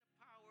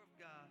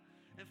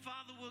And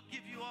Father, we'll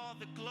give you all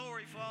the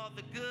glory for all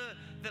the good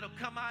that'll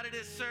come out of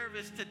this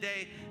service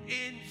today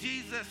in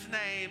Jesus'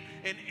 name.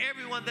 And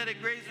everyone that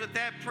agrees with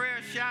that prayer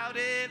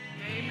shouted,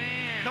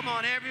 Amen. Come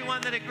on,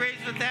 everyone that agrees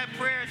with that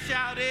prayer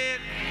shouted,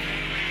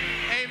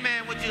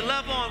 Amen. Would you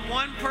love on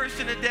one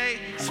person today?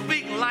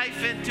 Speak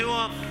life into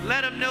them.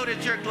 Let them know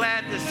that you're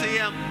glad to see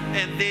them,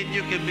 and then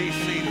you can be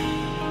seated.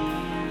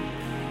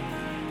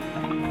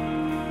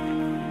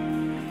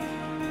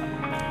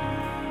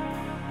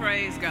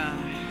 Praise God.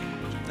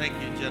 Thank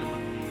you,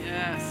 gentlemen.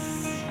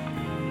 Yes.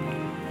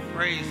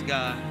 Praise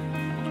God.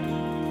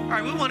 All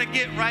right, we want to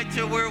get right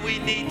to where we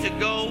need to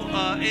go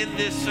in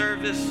this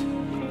service.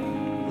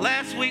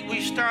 Last week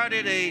we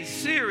started a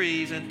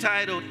series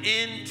entitled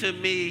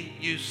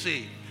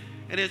N2MEUC.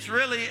 And it's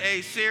really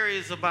a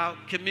series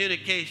about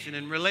communication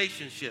and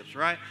relationships,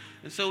 right?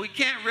 And so we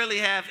can't really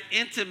have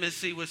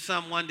intimacy with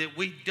someone that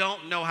we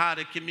don't know how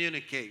to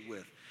communicate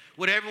with.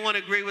 Would everyone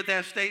agree with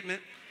that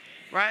statement?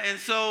 Right? And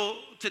so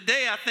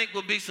today I think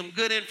will be some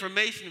good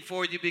information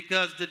for you,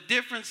 because the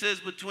differences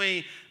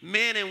between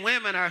men and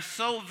women are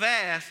so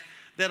vast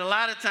that a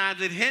lot of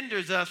times it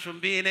hinders us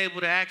from being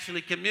able to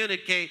actually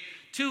communicate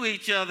to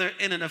each other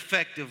in an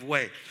effective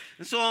way.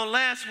 And so on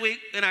last week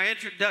in our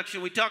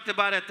introduction, we talked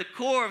about at the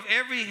core of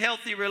every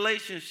healthy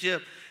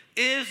relationship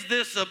is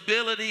this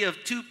ability of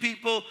two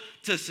people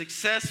to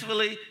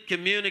successfully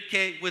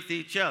communicate with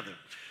each other.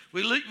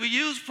 We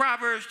use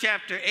Proverbs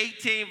chapter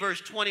 18, verse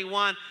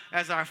 21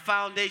 as our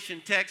foundation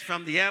text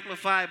from the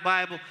Amplified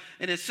Bible.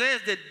 And it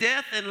says that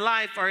death and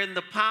life are in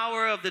the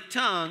power of the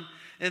tongue,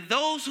 and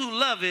those who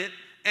love it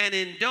and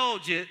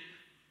indulge it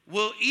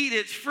will eat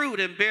its fruit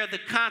and bear the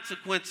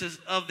consequences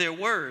of their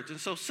words. And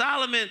so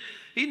Solomon,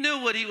 he knew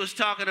what he was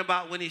talking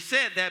about when he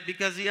said that,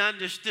 because he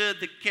understood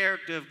the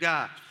character of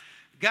God.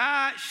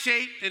 God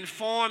shaped and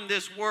formed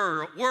this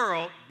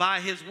world by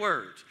his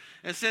words.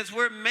 And since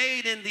we're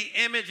made in the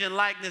image and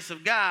likeness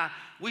of God,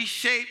 we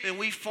shape and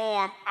we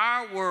form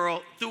our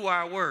world through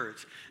our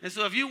words. And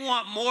so if you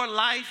want more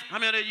life,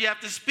 you have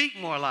to speak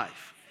more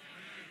life,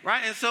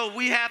 right? And so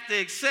we have to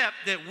accept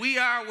that we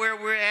are where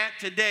we're at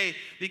today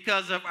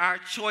because of our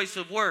choice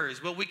of words.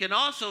 But we can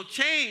also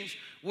change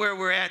where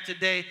we're at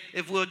today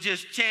if we'll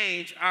just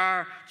change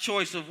our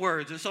choice of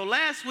words. And so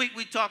last week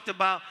we talked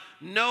about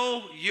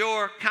know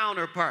your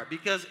counterpart,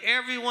 because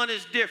everyone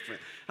is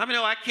different.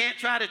 I can't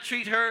try to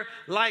treat her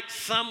like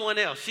someone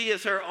else. She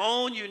is her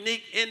own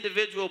unique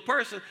individual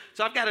person,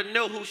 so I've got to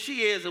know who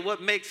she is and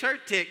what makes her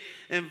tick,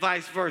 and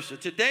vice versa.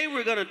 Today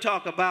we're going to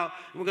talk about,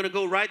 we're going to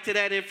go right to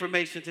that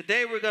information.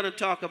 Today we're going to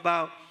talk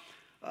about,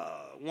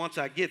 once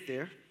I get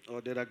there,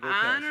 or did I go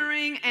past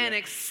honoring and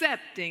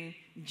accepting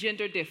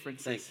gender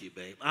differences. Thank you,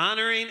 babe.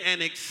 Honoring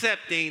and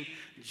accepting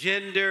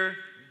gender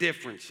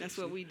differences. That's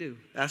what we do.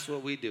 That's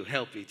what we do.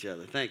 Help each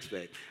other. Thanks,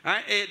 babe. All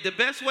right. The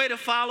best way to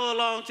follow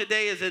along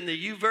today is in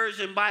the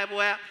YouVersion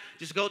Bible app.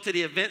 Just go to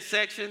the event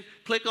section,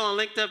 click on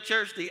Linked Up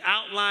Church. The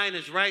outline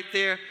is right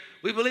there.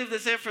 We believe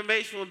this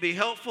information will be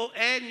helpful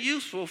and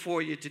useful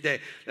for you today.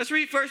 Let's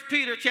read 1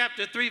 Peter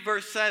chapter 3,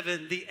 verse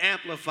 7, the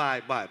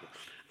Amplified Bible.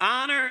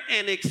 Honor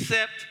and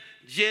accept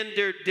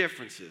gender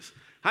differences.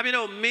 How many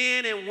know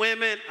men and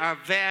women are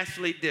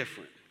vastly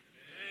different?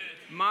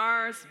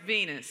 Mars,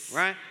 Venus.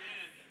 Right?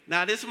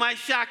 Now, this might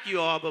shock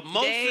you all, but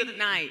day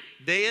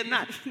and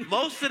night.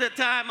 Most of the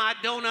time, I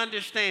don't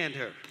understand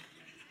her.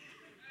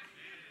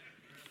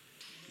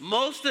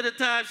 Most of the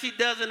time, she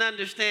doesn't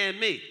understand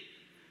me.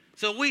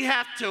 So we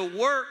have to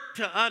work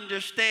to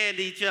understand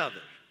each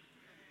other.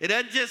 It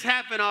doesn't just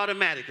happen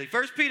automatically.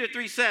 1 Peter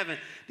 3:7,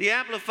 the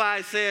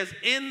Amplified says,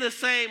 in the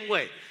same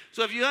way.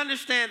 So if you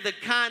understand the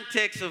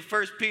context of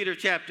 1 Peter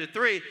chapter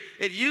 3,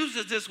 it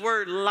uses this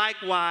word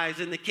likewise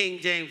in the King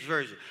James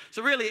Version.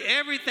 So really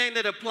everything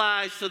that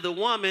applies to the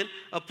woman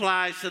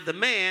applies to the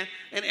man,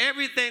 and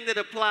everything that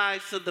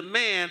applies to the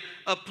man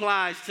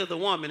applies to the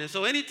woman. And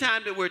so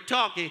anytime that we're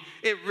talking,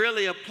 it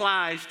really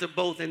applies to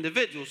both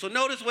individuals. So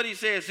notice what he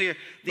says here,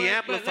 the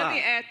Amplified. But let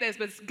me add this,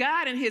 but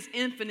God in his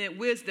infinite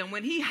wisdom,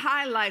 when he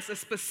highlights a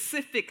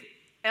specific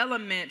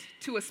element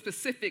to a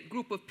specific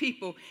group of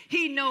people,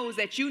 he knows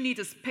that you need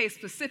to pay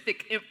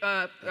specific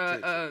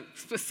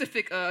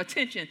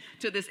attention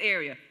to this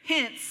area.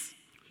 Hence,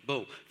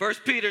 boom. 1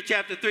 Peter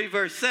chapter 3,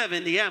 verse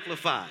 7, the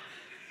Amplified.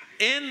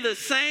 In the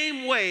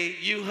same way,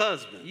 you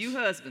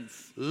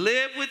husbands,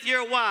 live with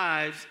your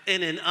wives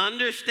in an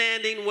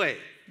understanding way.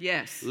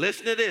 Yes.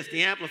 Listen to this,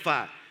 the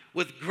Amplified.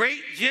 With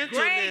great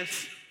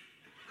gentleness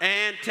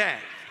and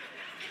tact.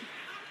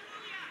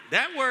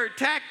 That word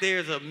tact there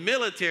is a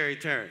military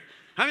term.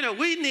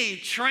 We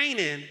need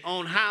training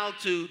on how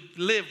to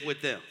live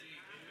with them.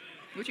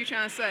 What you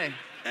trying to say?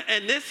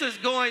 And this is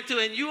going to,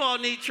 and you all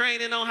need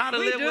training on how to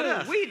live with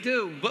us. We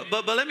do.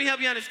 But let me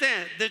help you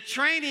understand. The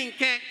training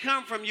can't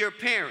come from your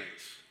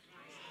parents.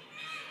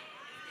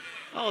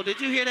 Oh, did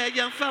you hear that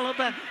young fellow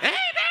back? Hey,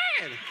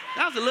 man!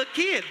 That was a little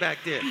kid back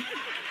there.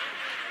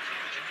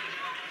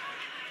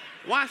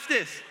 Watch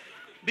this.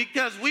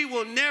 Because we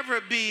will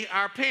never be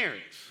our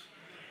parents.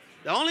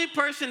 The only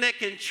person that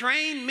can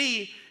train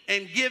me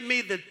and give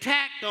me the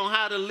tact on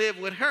how to live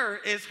with her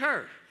is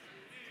her.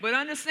 But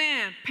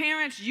understand,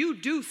 parents, you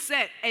do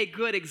set a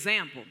good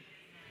example.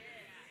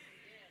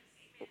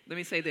 Let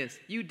me say this.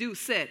 You do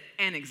set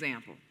an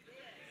example.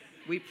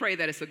 We pray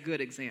that it's a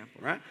good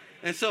example. Right?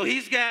 And so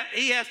he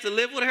has to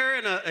live with her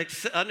in an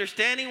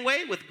understanding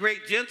way with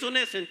great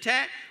gentleness and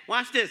tact.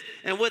 Watch this.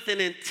 And with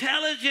an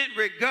intelligent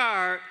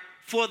regard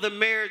for the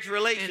marriage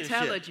relationship.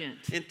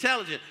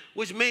 Intelligent.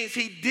 Which means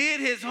he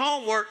did his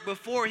homework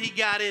before he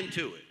got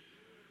into it.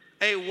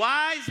 A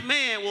wise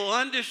man will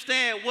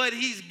understand what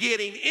he's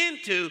getting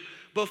into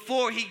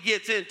before he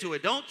gets into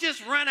it. Don't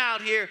just run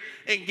out here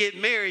and get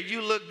married.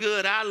 You look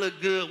good, I look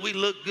good, we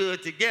look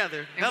good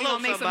together. And hello,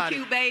 we're gonna make somebody.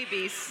 some cute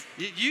babies.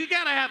 You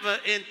got to have an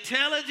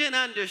intelligent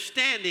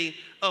understanding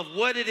of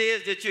what it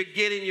is that you're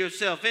getting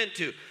yourself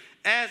into.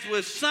 As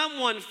with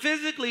someone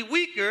physically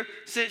weaker,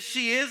 since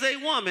she is a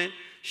woman,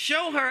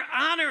 show her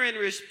honor and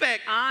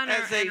respect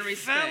as a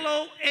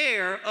fellow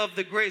heir of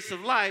the grace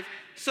of life,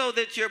 so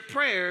that your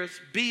prayers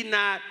be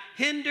not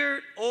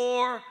hindered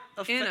or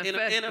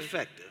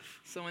ineffective.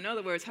 So in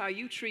other words, how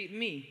you treat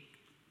me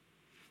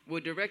will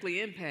directly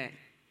impact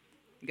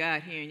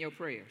God hearing your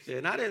prayers. Yeah,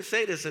 and I didn't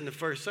say this in the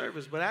first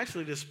service, but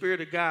actually the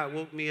Spirit of God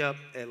woke me up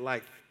at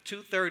like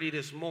 2:30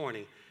 this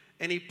morning,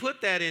 and he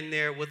put that in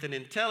there with an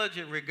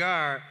intelligent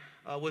regard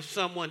with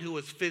someone who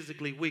was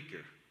physically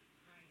weaker.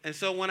 And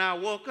so when I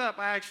woke up,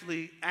 I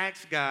actually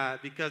asked God,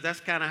 because that's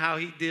kind of how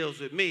he deals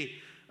with me,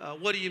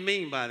 what do you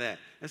mean by that?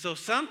 And so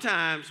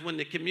sometimes when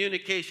the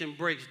communication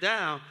breaks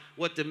down,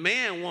 what the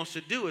man wants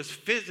to do is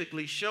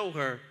physically show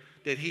her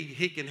that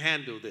he can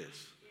handle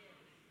this.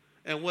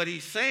 And what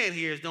he's saying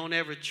here is don't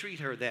ever treat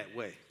her that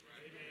way.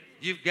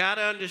 You've got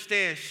to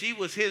understand she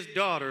was his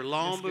daughter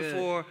long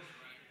before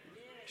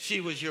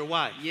she was your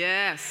wife.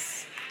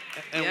 Yes.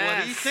 And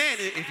what he's saying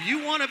is if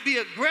you want to be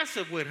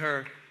aggressive with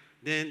her,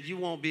 then you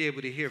won't be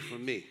able to hear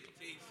from me.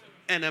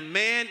 And a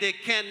man that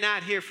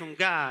cannot hear from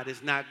God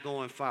is not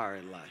going far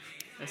in life.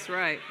 That's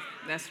right.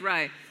 That's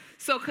right.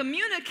 So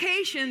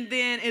communication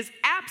then is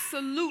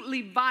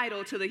absolutely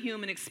vital to the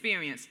human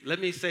experience. Let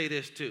me say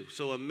this too.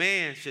 So a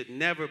man should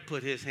never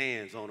put his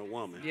hands on a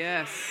woman.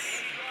 Yes.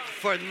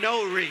 For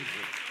no reason.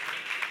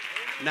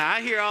 Now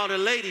I hear all the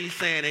ladies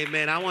saying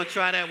amen. I want to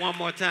try that one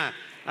more time.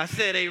 I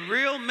said a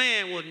real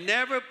man will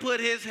never put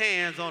his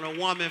hands on a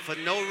woman for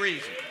no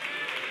reason.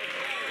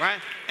 Right?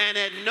 And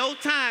at no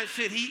time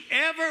should he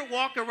ever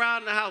walk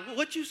around the house.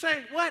 What you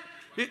say? What?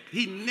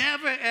 He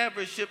never,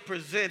 ever should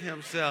present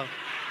himself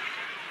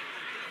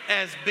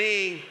as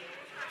being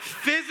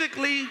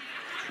physically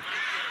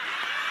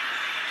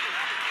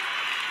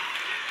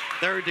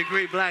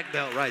third-degree black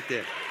belt right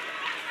there.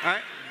 All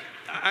right?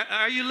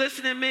 Are you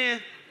listening, men?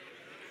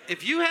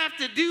 If you have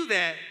to do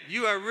that,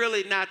 you are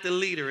really not the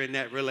leader in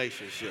that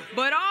relationship.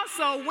 But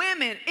also,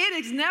 women,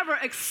 it is never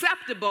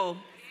acceptable.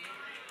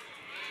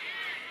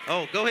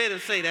 Oh, go ahead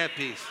and say that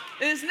piece.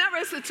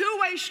 It's a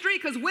two-way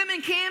street, because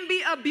women can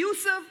be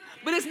abusive,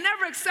 but it's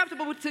never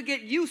acceptable to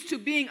get used to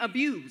being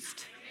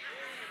abused.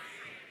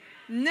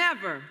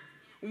 Never.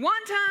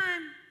 One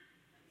time,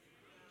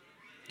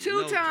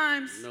 two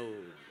times. No,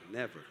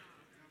 never.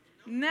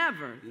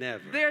 Never.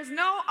 Never. There's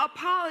no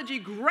apology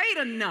great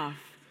enough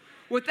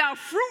without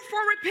fruitful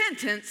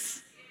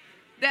repentance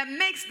that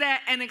makes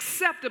that an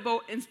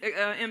acceptable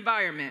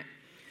environment.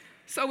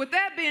 So with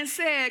that being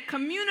said,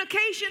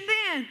 communication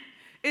then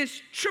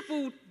is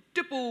triple,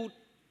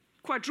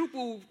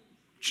 quadruple,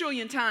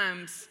 trillion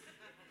times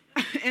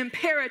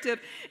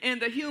imperative in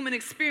the human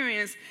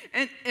experience.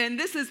 And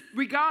this is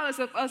regardless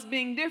of us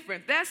being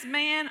different. That's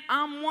man,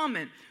 I'm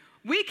woman.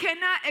 We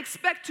cannot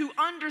expect to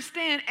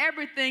understand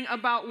everything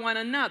about one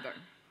another.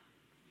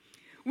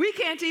 We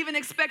can't even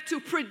expect to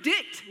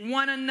predict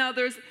one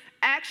another's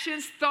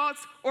actions,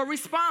 thoughts, or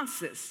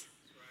responses.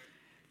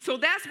 So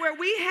that's where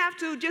we have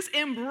to just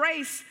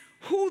embrace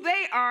who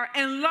they are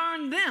and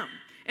learn them.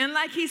 And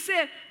like he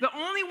said, the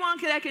only one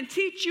that can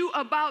teach you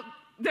about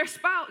their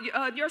spouse,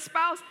 your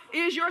spouse,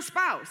 is your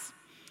spouse.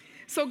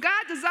 So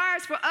God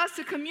desires for us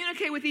to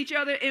communicate with each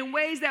other in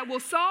ways that will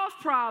solve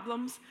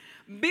problems,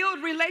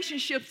 build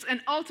relationships, and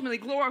ultimately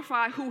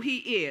glorify who he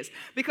is.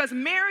 Because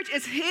marriage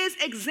is his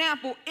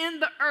example in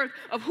the earth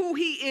of who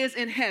he is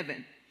in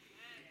heaven.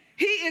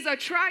 He is a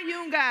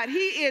triune God.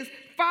 He is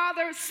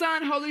Father,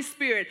 Son, Holy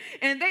Spirit.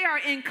 And they are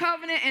in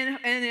covenant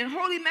and in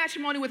holy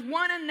matrimony with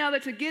one another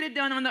to get it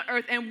done on the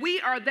earth. And we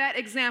are that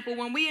example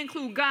when we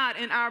include God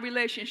in our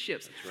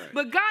relationships. Right.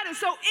 But God is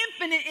so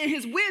infinite in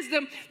his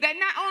wisdom that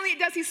not only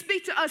does he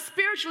speak to us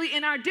spiritually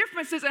in our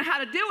differences and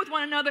how to deal with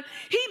one another,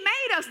 he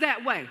made us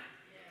that way.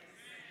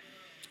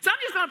 So I'm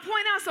just going to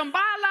point out some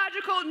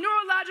biological,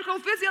 neurological,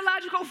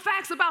 physiological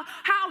facts about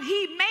how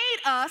he made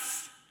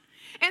us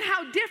and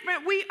how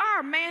different we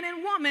are, man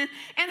and woman,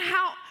 and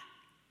how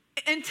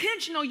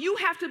intentional you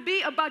have to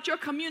be about your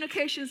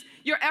communications,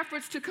 your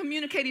efforts to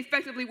communicate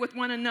effectively with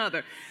one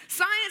another.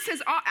 Science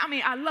has,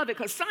 I love it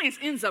because science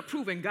ends up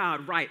proving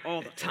God right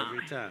all the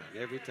time.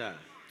 Every time.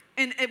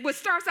 And what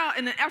starts out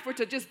in an effort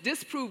to just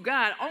disprove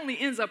God only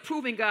ends up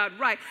proving God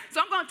right. So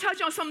I'm going to touch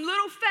on some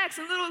little facts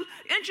and little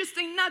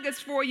interesting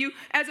nuggets for you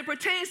as it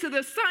pertains to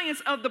the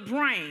science of the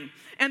brain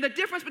and the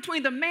difference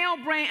between the male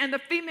brain and the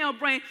female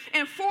brain.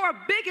 And 4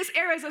 biggest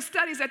areas of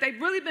studies that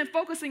they've really been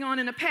focusing on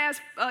in the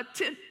past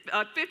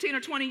 15 or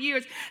 20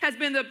 years has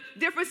been the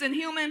difference in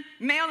human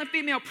male and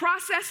female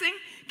processing,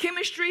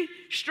 chemistry,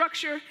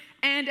 structure,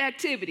 and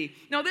activity.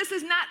 Now, this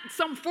is not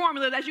some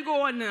formula that you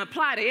go on and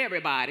apply to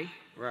everybody.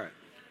 Right.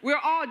 We're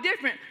all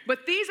different,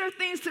 but these are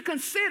things to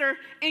consider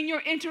in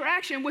your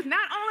interaction with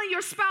not only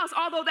your spouse,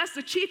 although that's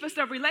the chiefest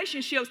of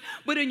relationships,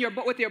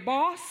 but with your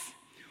boss,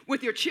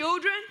 with your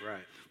children,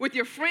 right, with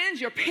your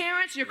friends, your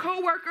parents, your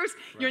coworkers,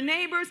 your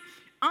neighbors,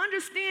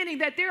 understanding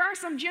that there are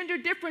some gender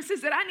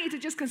differences that I need to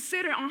just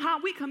consider on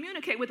how we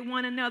communicate with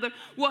one another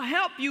will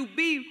help you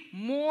be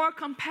more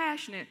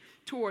compassionate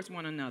towards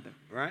one another.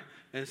 Right.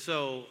 And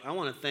so I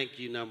want to thank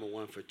you, number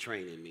one, for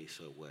training me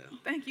so well.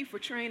 Thank you for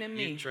training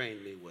me. You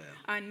trained me well.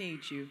 I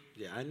need you.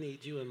 Yeah, I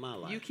need you in my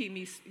life. You keep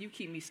me stable. You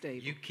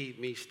keep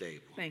me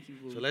stable. Thank you,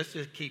 Lou. So let's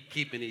just keep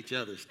keeping each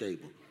other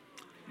stable.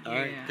 All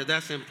Yeah. right? Because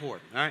that's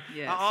important. All right?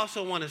 Yes. I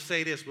also want to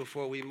say this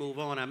before we move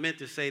on. I meant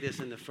to say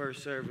this in the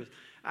first service.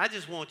 I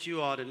just want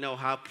you all to know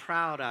how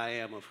proud I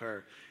am of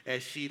her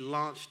as she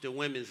launched the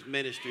women's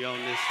ministry on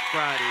this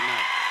Friday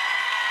night.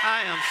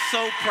 I am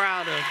so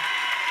proud of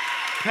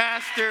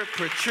Pastor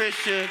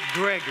Patricia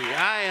Gregory.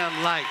 I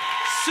am like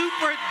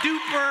super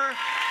duper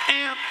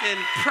amped and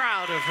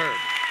proud of her.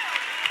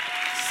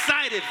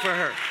 Excited for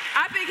her.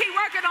 I think he's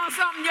working on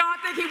something, y'all. I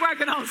think he's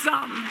working on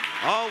something.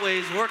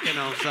 Always working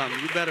on something.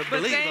 You better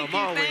believe I'm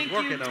always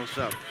working on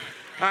something.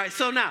 All right,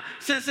 so now,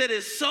 since it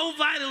is so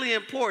vitally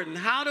important,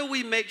 how do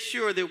we make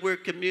sure that we're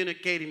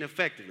communicating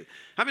effectively?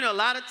 I mean, a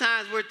lot of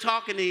times we're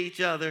talking to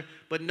each other,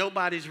 but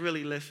nobody's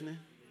really listening.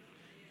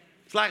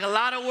 It's like a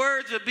lot of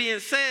words are being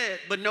said,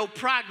 but no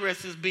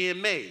progress is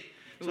being made.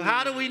 So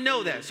how do we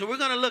know that? So we're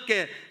going to look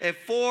at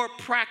 4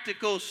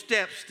 practical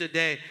steps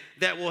today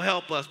that will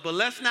help us. But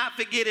let's not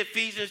forget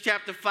Ephesians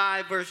chapter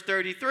 5, verse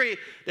 33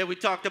 that we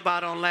talked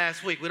about on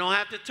last week. We don't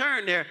have to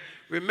turn there.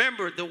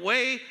 Remember, the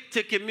way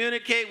to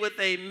communicate with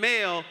a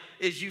male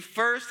is you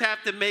first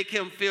have to make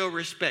him feel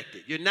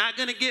respected. You're not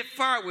going to get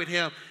far with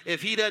him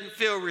if he doesn't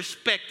feel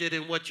respected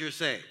in what you're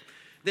saying.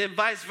 Then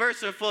vice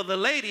versa for the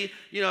lady,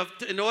 you know,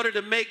 in order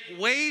to make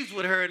waves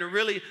with her and to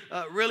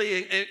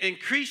really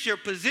increase your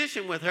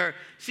position with her,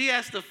 she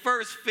has to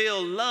first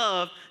feel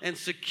loved and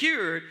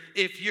secured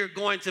if you're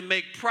going to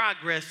make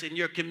progress in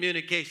your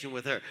communication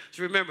with her.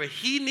 So remember,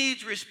 he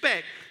needs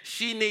respect.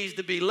 She needs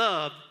to be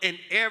loved in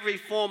every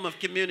form of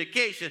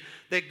communication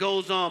that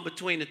goes on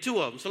between the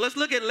two of them. So let's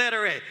look at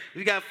letter A.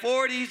 We've got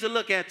 4 of these to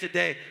look at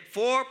today.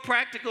 4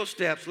 practical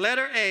steps.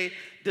 Letter A,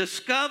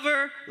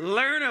 discover,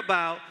 learn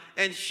about,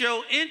 and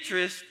show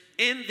interest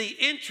in the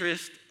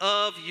interest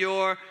of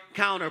your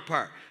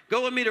counterpart.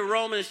 Go with me to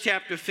Romans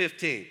chapter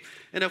 15.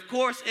 And of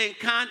course, in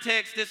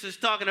context, this is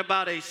talking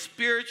about a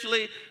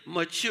spiritually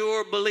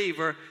mature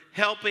believer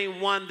helping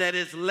one that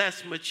is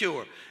less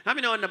mature. I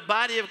mean, in the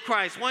body of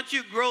Christ, once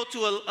you grow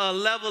to a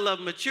level of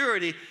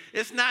maturity,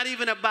 it's not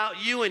even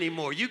about you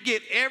anymore. You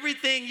get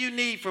everything you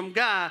need from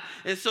God,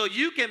 and so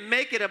you can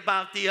make it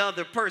about the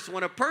other person.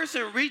 When a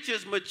person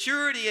reaches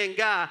maturity in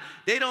God,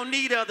 they don't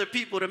need other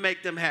people to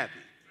make them happy.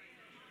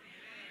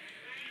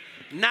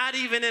 Not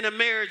even in a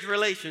marriage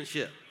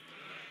relationship.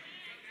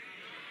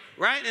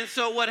 Right? And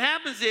so what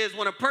happens is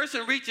when a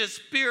person reaches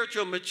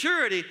spiritual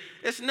maturity,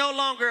 it's no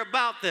longer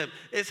about them.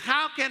 It's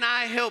how can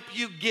I help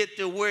you get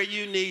to where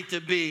you need to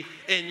be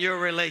in your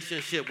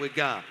relationship with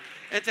God.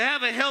 And to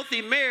have a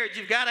healthy marriage,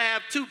 you've got to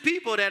have 2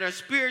 people that are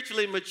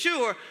spiritually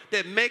mature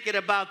that make it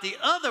about the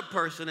other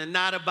person and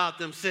not about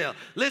themselves.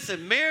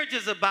 Listen, marriage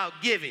is about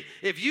giving.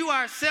 If you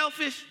are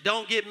selfish,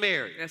 don't get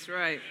married. That's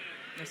right.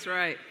 That's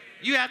right.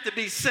 You have to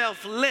be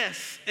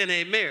selfless in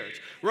a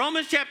marriage.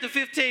 Romans chapter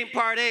 15,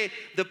 part A,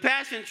 the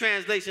Passion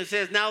Translation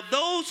says, now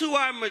those who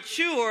are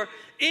mature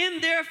in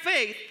their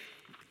faith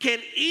can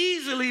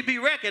easily be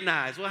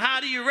recognized. Well, how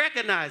do you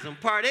recognize them?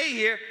 Part A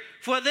here,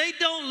 for they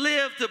don't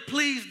live to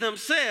please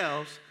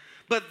themselves,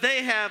 but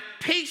they have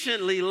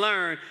patiently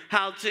learned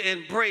how to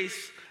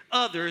embrace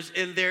others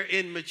in their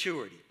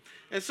immaturity.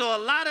 And so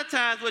a lot of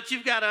times what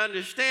you've got to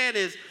understand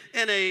is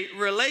in a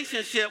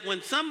relationship,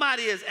 when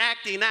somebody is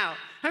acting out,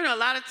 I mean, a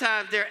lot of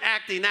times they're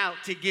acting out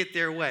to get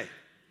their way.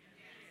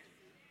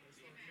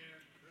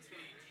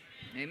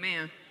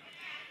 Amen.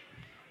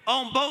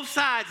 On both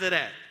sides of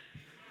that.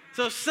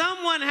 So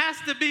someone has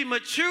to be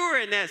mature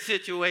in that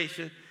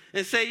situation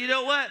and say, you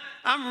know what?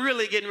 I'm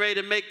really getting ready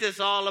to make this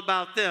all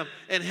about them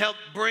and help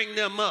bring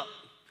them up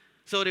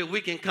so that we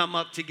can come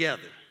up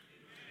together.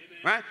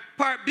 Right?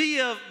 Part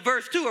B of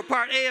verse 2 or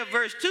part A of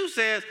verse 2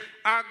 says,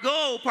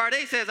 part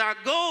A says, our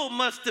goal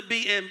must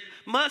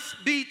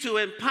be to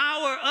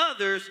empower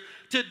others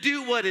to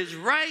do what is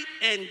right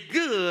and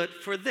good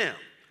for them.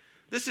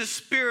 This is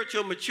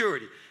spiritual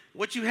maturity.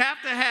 What you have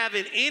to have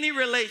in any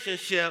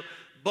relationship,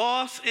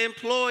 boss,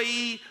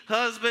 employee,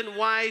 husband,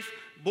 wife,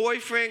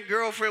 boyfriend,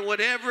 girlfriend,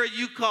 whatever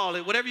you call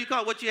it,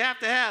 what you have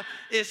to have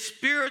is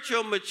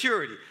spiritual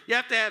maturity. You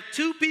have to have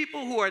two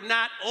people who are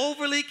not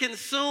overly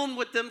consumed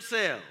with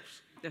themselves.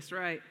 That's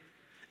right.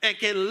 And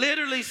can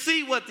literally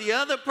see what the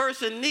other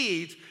person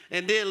needs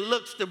and then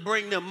looks to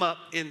bring them up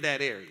in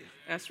that area.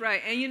 That's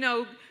right. And, you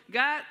know,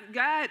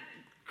 God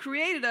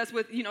created us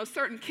with, you know,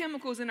 certain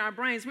chemicals in our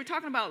brains. We're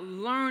talking about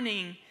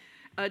learning,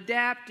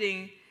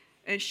 adapting,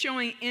 and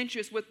showing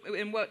interest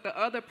in what the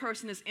other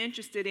person is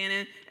interested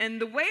in.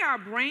 And the way our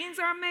brains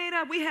are made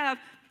up, we have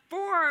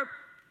 4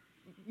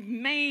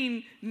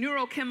 main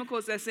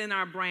neurochemicals that's in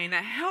our brain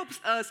that helps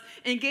us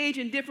engage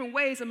in different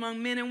ways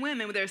among men and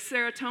women. There's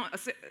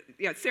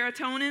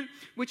serotonin,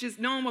 which is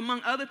known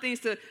among other things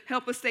to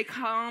help us stay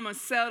calm and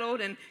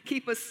settled and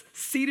keep us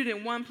seated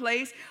in one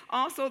place.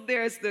 Also,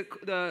 there's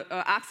the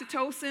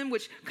oxytocin,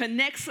 which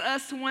connects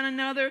us to one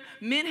another.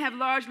 Men have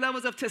large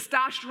levels of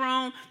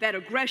testosterone, that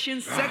aggression,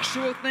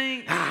 sexual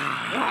thing.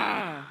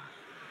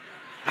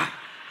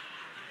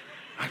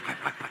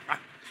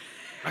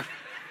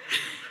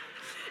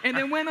 And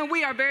then women,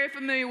 we are very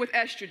familiar with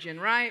estrogen,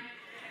 right?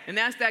 And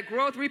that's that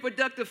growth,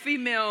 reproductive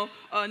female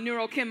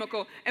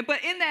neurochemical.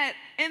 But in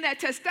that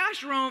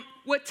testosterone,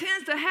 what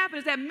tends to happen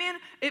is that men,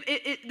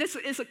 this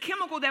is a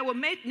chemical that will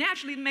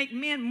naturally make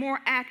men more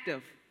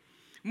active,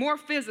 more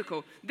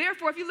physical.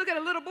 Therefore, if you look at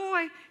a little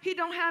boy,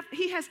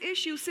 he has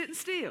issues sitting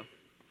still.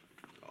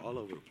 All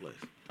over the place.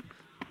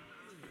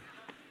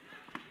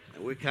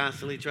 And we're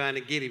constantly trying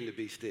to get him to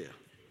be still.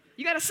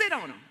 You got to sit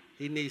on him.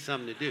 He needs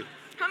something to do.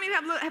 How many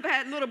have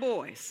had little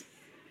boys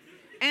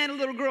and a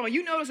little girl?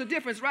 You notice a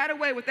difference right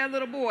away with that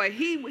little boy.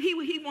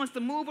 He wants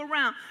to move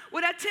around.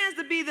 Well, that tends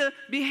to be the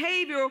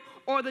behavior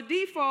or the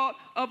default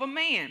of a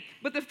man.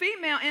 But the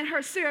female and her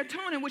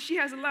serotonin, which she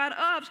has a lot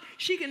of,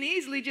 she can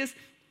easily just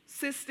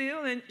sit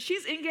still, and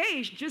she's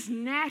engaged just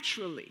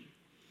naturally.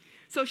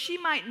 So she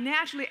might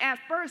naturally at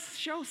first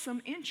show some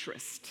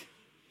interest.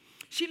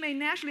 She may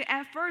naturally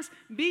at first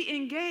be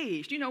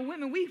engaged. You know,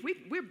 women,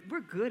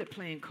 we're good at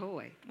playing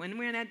coy. When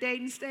we're in that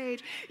dating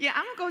stage, yeah,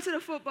 I'm going to go to the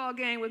football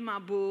game with my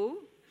boo.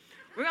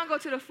 We're going to go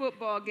to the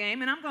football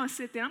game, and I'm going to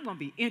sit there. I'm going to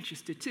be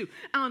interested, too.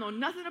 I don't know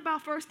nothing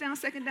about first down,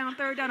 second down,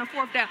 third down, and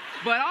fourth down,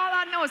 but all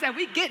I know is that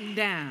we getting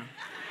down.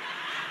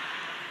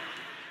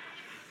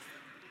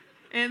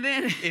 And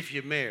then, if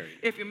you're married.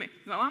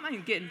 No, I'm not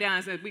even getting down. I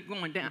said we're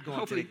going down.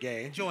 Going to the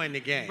game. Enjoying the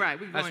game. Right.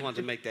 I just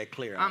wanted to make that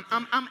clear.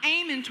 I'm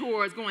aiming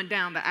towards going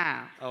down the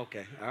aisle.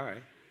 Okay. All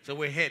right. So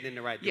we're heading in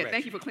the right direction. Yeah,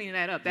 thank you for cleaning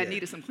that up. That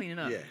needed some cleaning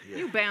up. Yeah.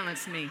 You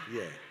balance me.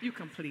 Yeah. You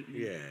complete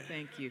me. Yeah.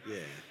 Thank you. Yeah.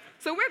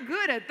 So we're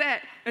good at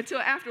that until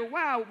after a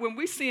while, when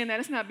we're seeing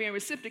that it's not being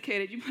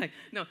reciprocated, you're like,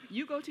 no,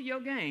 you go to your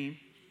game,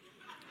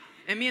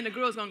 and me and the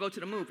girls going to go to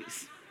the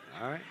movies.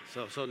 All right.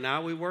 So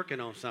now we're working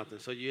on something.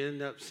 So you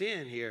end up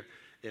seeing here,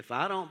 if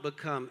I don't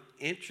become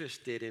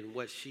interested in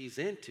what she's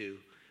into,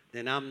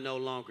 then I'm no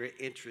longer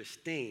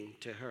interesting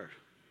to her.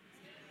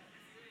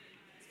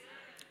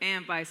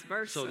 And vice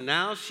versa. So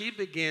now she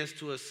begins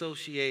to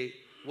associate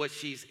what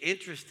she's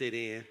interested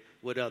in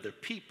with other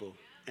people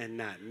and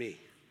not me.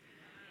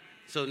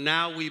 So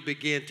now we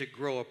begin to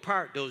grow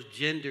apart. Those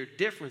gender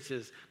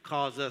differences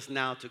cause us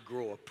now to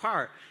grow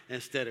apart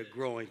instead of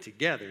growing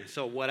together.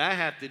 So what I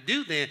have to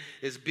do then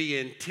is be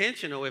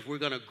intentional. If we're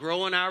going to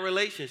grow in our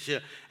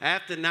relationship, I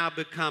have to now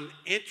become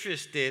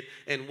interested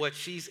in what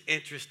she's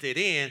interested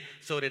in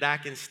so that I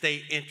can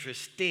stay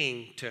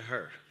interesting to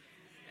her.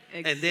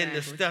 Exactly. And then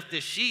the stuff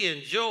that she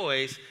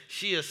enjoys,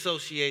 she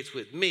associates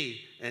with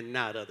me and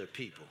not other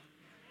people.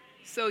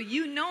 So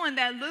you knowing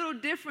that little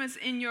difference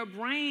in your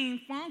brain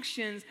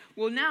functions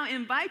will now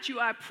invite you,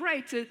 I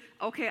pray, to,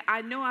 okay,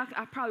 I know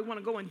I probably want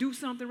to go and do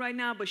something right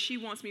now, but she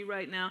wants me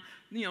right now.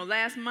 You know,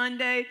 last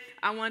Monday,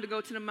 I wanted to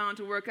go to the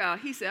mountain to work out.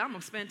 He said, I'm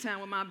going to spend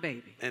time with my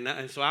baby.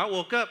 And so I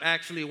woke up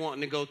actually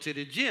wanting to go to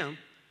the gym.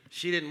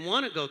 She didn't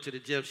want to go to the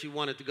gym. She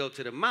wanted to go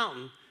to the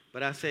mountain.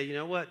 But I said, you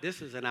know what?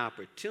 This is an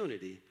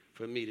opportunity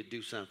for me to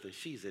do something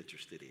she's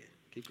interested in.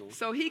 Keep going.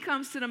 So he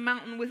comes to the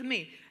mountain with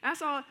me.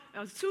 That's all. There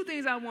was 2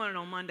 things I wanted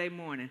on Monday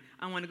morning.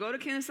 I wanted to go to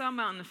Kennesaw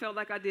Mountain and felt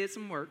like I did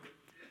some work.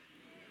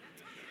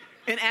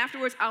 And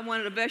afterwards, I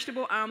wanted a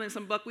vegetable omelet and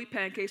some buckwheat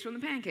pancakes from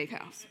the Pancake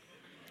House.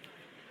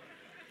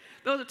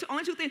 Those are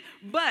only 2 things.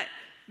 But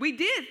we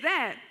did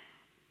that.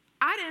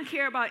 I didn't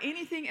care about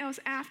anything else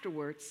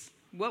afterwards.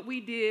 What we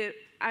did,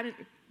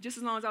 just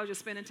as long as I was just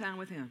spending time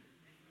with him.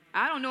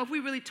 I don't know if we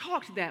really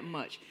talked that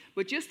much,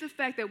 but just the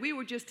fact that we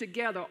were just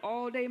together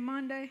all day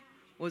Monday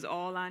was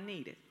all I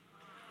needed.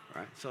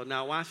 Right. So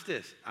now watch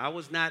this. I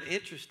was not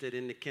interested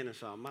in the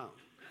Kennesaw Mountain.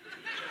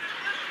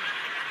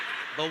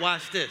 But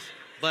watch this.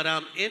 But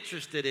I'm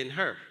interested in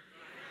her.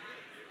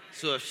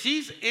 So if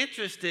she's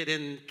interested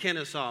in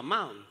Kennesaw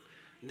Mountain,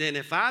 then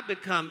if I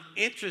become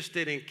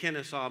interested in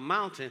Kennesaw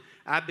Mountain,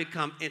 I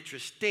become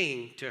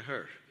interesting to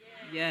her.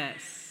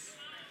 Yes.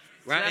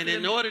 Right? And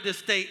in order to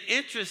stay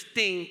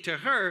interesting to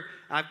her,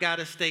 I've got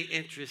to stay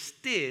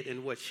interested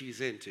in what she's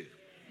into.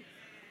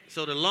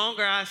 So the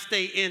longer I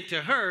stay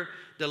into her,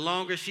 the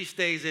longer she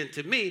stays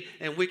into me,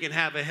 and we can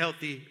have a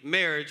healthy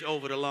marriage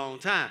over the long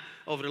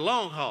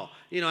haul.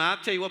 You know, I'll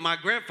tell you what my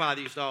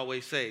grandfather used to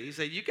always say. He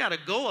said, you got to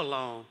go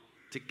along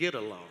to get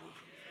along.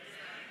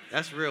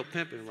 That's real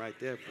pimping right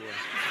there, boy.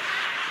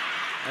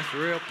 That's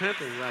real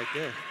pimping right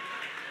there.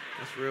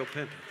 That's real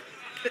pimping.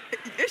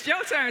 It's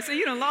your turn. See,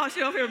 you done lost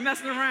you over here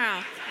messing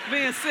around,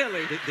 being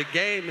silly. The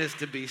game is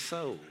to be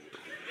sold,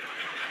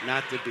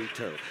 not to be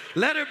told.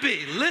 Letter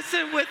B,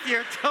 listen with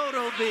your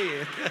total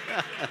being.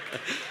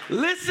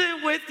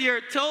 Listen with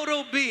your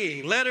total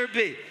being. Letter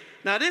B.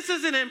 Now, this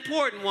is an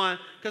important one,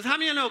 because how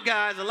many of you know,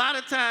 guys, a lot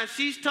of times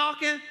she's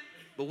talking,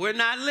 but we're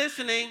not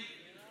listening.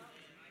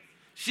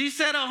 She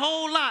said a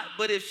whole lot,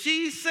 but if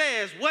she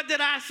says, what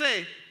did I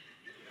say?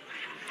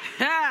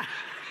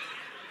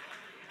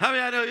 How many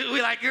of you know,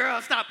 we like,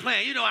 girl, stop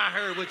playing. You know I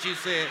heard what you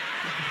said.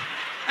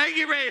 We're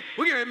getting ready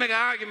to make an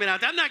argument out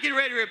there. I'm not getting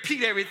ready to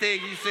repeat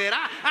everything you said.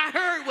 I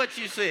heard what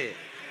you said,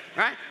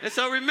 right? And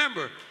so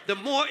remember, the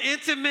more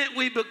intimate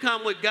we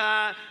become with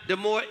God, the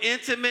more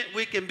intimate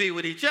we can be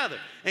with each other.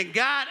 And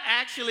God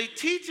actually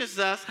teaches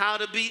us how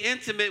to be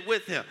intimate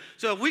with him.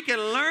 So if we can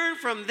learn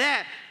from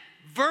that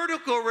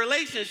vertical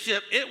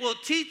relationship, it will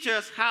teach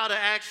us how to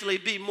actually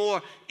be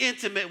more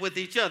intimate with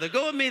each other.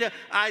 Go with me to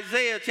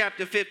Isaiah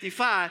chapter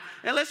 55,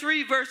 and let's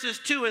read verses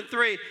 2 and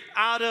 3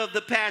 out of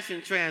the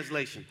Passion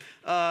Translation.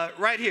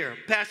 Right here,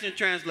 Passion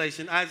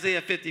Translation,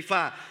 Isaiah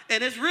 55.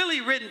 And it's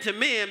really written to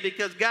men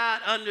because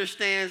God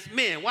understands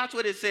men. Watch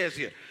what it says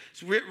here.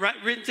 It's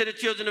written to the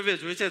children of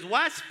Israel. It says,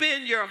 why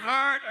spend your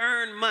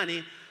hard-earned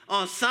money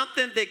on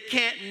something that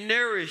can't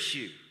nourish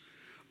you,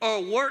 or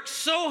work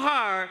so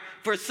hard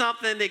for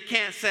something that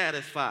can't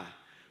satisfy?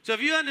 So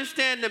if you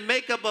understand the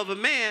makeup of a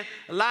man,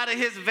 a lot of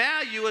his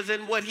value is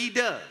in what he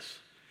does.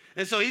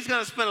 And so he's going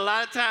to spend a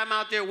lot of time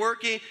out there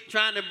working,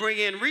 trying to bring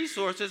in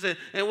resources.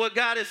 And what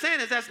God is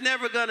saying is that's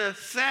never going to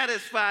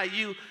satisfy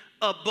you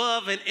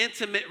above an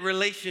intimate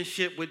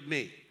relationship with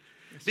me.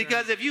 That's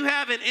because right. If you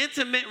have an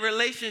intimate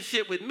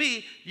relationship with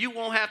me, you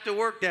won't have to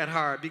work that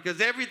hard,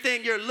 because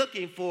everything you're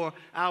looking for,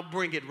 I'll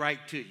bring it right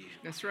to you.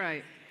 That's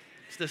right.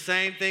 It's the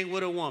same thing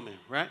with a woman,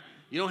 right?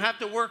 You don't have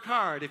to work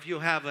hard if you'll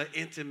have an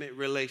intimate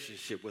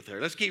relationship with her.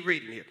 Let's keep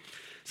reading here.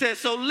 It says,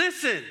 so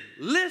listen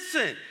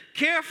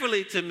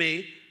carefully to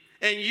me,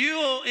 and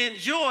you'll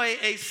enjoy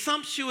a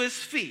sumptuous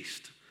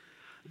feast,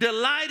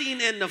 delighting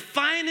in the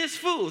finest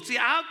food. See,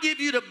 I'll give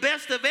you the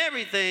best of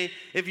everything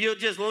if you'll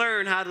just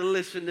learn how to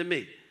listen to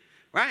me,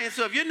 right? And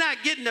so if you're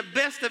not getting the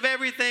best of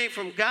everything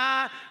from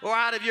God or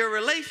out of your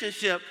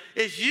relationship,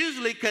 it's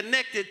usually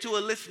connected to a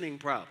listening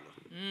problem.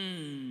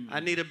 I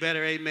need a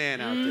better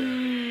amen out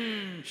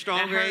there.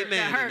 Stronger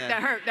amen.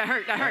 That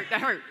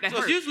hurt. So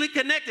it's usually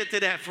connected to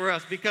that for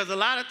us, because a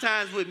lot of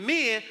times with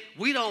men,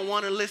 we don't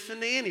want to listen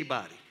to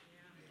anybody.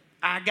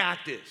 I got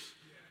this,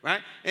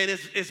 right? And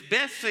it's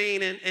best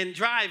seen in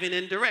driving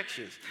in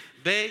directions.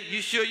 Babe,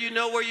 you sure you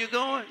know where you're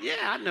going? Yeah,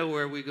 I know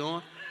where we're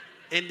going.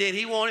 And then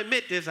he won't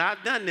admit this.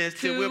 I've done this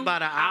till we're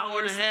about an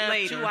hour and a half,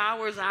 later. 2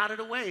 hours out of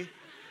the way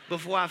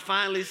before I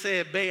finally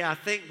said, babe, I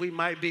think we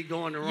might be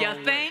going the wrong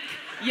way.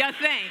 You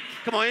think.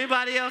 Come on,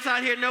 anybody else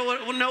out here know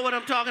what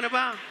I'm talking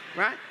about,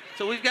 right?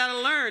 So we've got to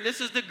learn. This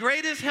is the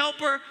greatest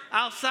helper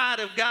outside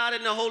of God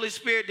and the Holy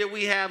Spirit that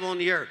we have on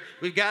the earth.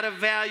 We've got to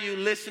value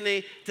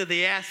listening to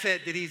the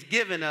asset that he's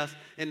given us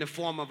in the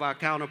form of our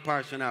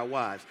counterparts and our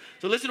wives.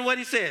 So listen to what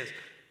he says.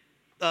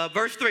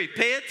 Verse 3,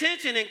 pay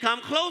attention and come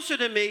closer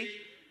to me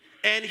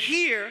and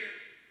hear,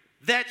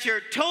 that your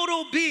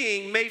total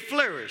being may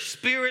flourish,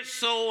 spirit,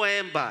 soul,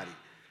 and body.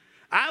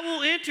 I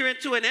will enter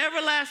into an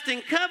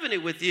everlasting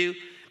covenant with you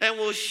and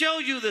will show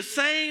you the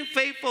same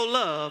faithful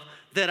love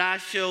that I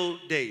showed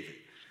David.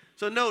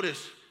 So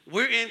notice,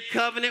 we're in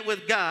covenant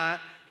with God.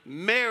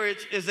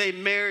 Marriage is a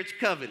marriage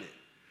covenant.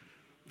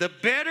 The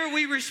better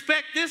we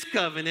respect this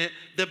covenant,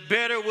 the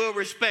better we'll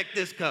respect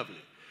this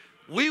covenant.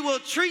 We will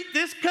treat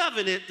this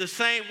covenant the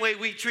same way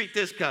we treat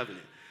this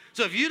covenant.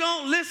 So if you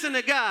don't listen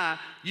to God,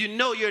 you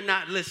know you're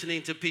not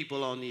listening to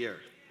people on the earth.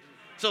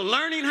 So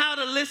learning how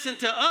to listen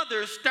to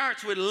others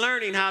starts with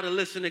learning how to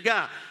listen to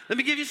God. Let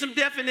me give you some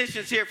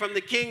definitions here from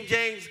the King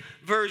James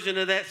version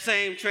of that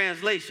same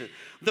translation.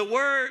 The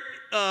word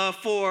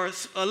for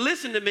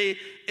listen to me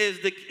in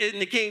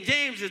the King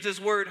James is this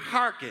word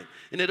hearken,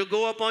 and it'll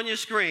go up on your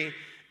screen.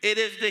 It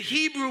is the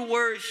Hebrew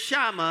word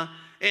shama,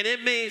 and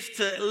it means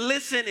to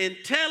listen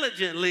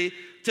intelligently,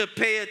 to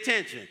pay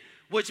attention,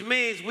 which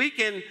means we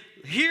can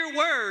hear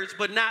words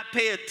but not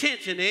pay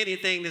attention to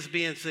anything that's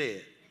being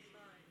said.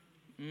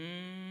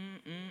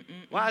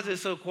 Why is it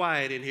so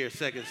quiet in here,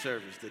 second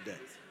service today?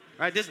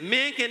 Right?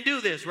 Men can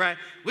do this, right?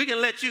 We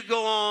can let you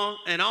go on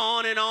and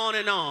on and on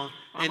and on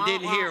and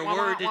didn't hear a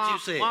word that you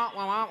said.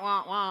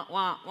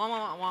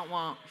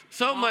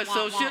 So much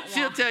so,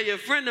 she'll tell you, a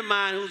friend of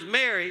mine who's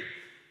married,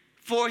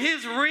 for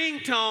his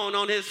ringtone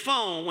on his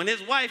phone, when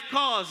his wife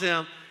calls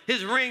him,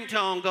 his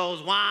ringtone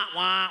goes, wah,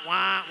 wah,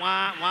 wah,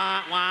 wah,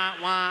 wah, wah,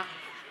 wah.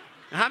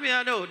 How many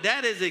of y'all know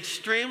that is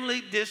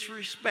extremely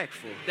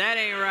disrespectful? That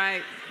ain't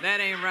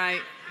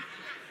right.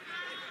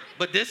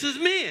 But this is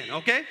men,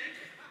 okay?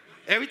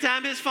 Every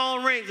time his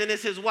phone rings and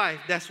it's his wife,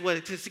 that's what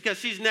it is, because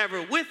she's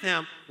never with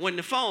him when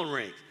the phone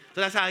rings.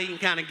 So that's how he can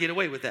kind of get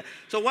away with that.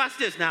 So watch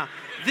this now.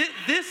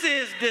 This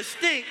is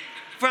distinct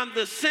from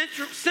the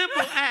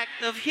simple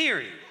act of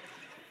hearing.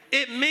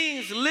 It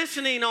means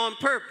listening on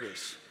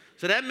purpose.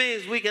 So that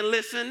means we can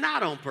listen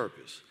not on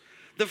purpose.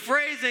 The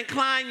phrase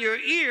incline your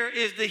ear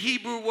is the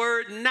Hebrew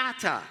word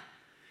nata.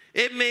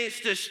 It means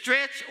to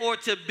stretch or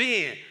to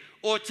bend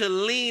or to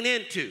lean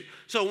into.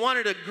 So one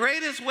of the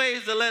greatest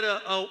ways to let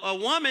a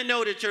woman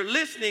know that you're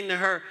listening to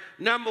her,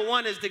 number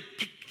one, is to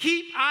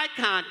keep eye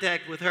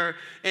contact with her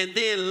and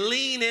then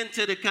lean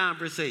into the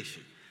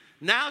conversation.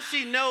 Now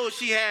she knows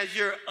she has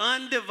your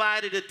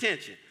undivided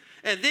attention.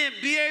 And then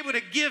be able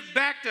to give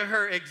back to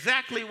her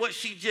exactly what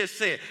she just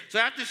said. So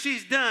after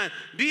she's done,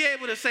 be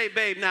able to say,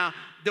 babe, now,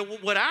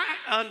 what I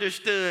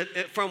understood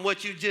from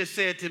what you just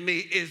said to me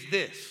is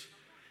this.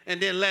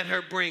 And then let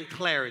her bring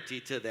clarity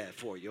to that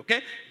for you,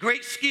 okay?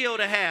 Great skill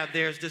to have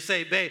there is to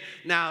say, babe,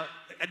 now,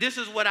 this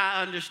is what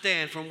I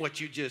understand from what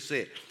you just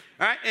said.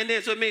 All right? And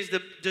then so it means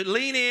to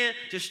lean in,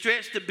 to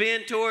stretch, to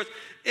bend towards.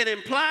 It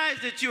implies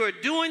that you are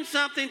doing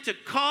something to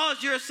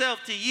cause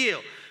yourself to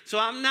yield. So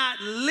I'm not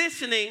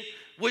listening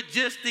with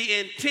just the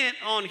intent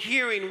on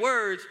hearing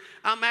words.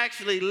 I'm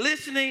actually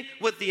listening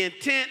with the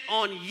intent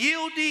on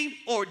yielding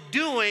or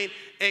doing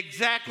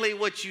exactly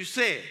what you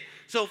said.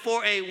 So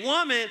for a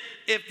woman,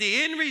 if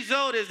the end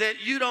result is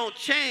that you don't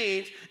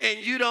change and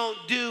you don't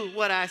do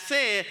what I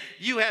said,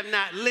 you have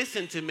not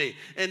listened to me.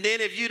 And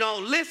then if you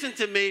don't listen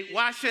to me,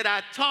 why should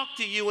I talk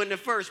to you in the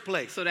first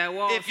place? So that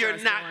wall if you're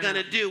not going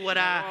to do what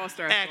I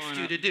asked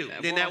you to do,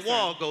 then that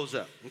wall goes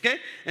up, okay?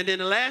 And then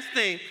the last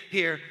thing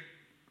here,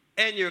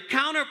 and your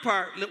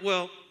counterpart,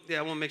 well, yeah,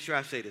 I want to make sure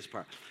I say this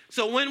part.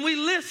 So when we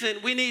listen,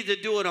 we need to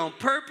do it on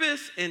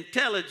purpose,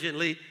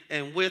 intelligently,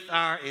 and with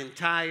our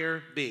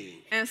entire being.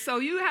 And so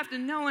you have to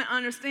know and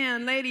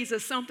understand, ladies,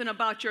 there's something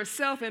about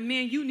yourself, and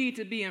men, you need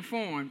to be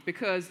informed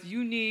because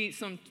you need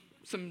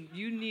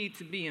you need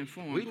to be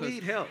informed. We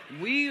need help.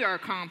 We are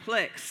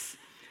complex.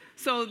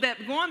 So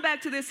that going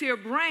back to this here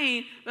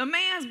brain, a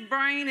man's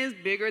brain is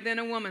bigger than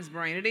a woman's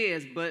brain. It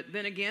is. But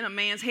then again, a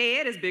man's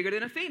head is bigger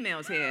than a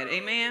female's head.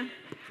 Amen?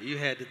 You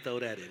had to throw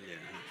that in there.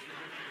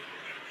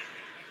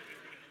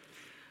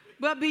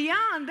 But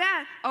beyond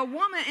that, a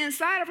woman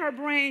inside of her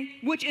brain,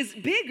 which is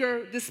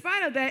bigger,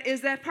 despite of that,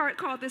 is that part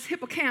called this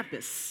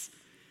hippocampus.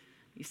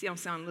 You see, I'm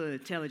sounding a little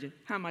intelligent.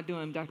 How am I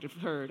doing, Dr.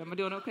 Hurd? Am I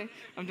doing okay?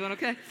 I'm doing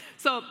okay?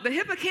 So the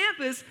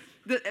hippocampus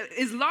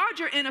is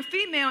larger in a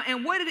female,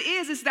 and what it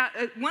is that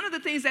one of the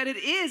things that it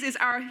is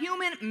our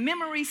human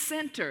memory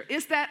center.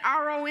 It's that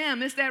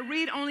ROM. It's that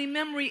read-only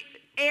memory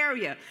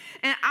area.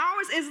 And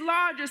ours is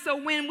larger, so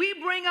when we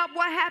bring up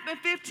what happened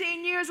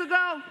 15 years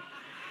ago,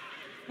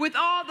 with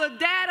all the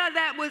data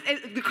that was,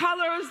 the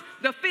colors,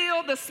 the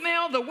feel, the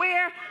smell, the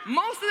where,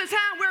 most of the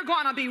time we're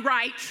gonna be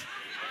right.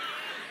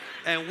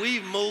 And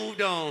we've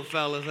moved on,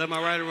 fellas. Am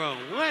I right or wrong?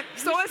 What?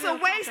 So it's a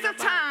waste of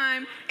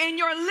time in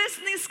your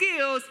listening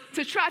skills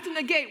to try to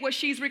negate what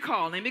she's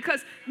recalling,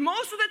 because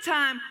most of the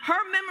time her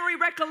memory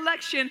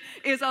recollection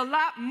is a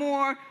lot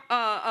more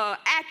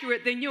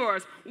accurate than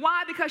yours.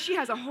 Why? Because she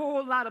has a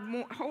whole lot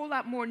more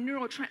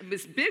neurotransmitters.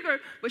 It's bigger,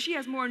 but she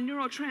has more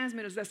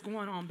neurotransmitters that's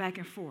going on back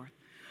and forth.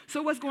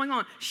 So what's going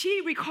on?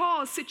 She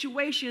recalls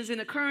situations and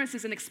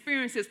occurrences and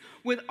experiences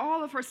with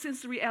all of her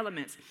sensory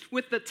elements,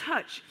 with the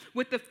touch,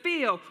 with the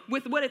feel,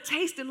 with what it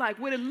tasted like,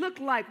 what it looked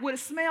like, what it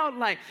smelled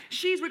like.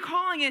 She's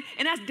recalling it,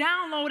 and that's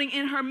downloading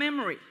in her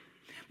memory.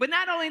 But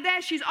not only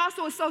that, she's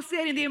also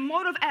associating the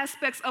emotive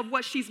aspects of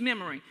what she's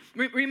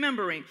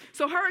remembering.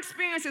 So her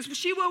experiences,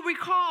 she will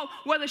recall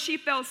whether she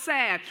felt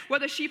sad,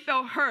 whether she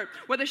felt hurt,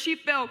 whether she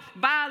felt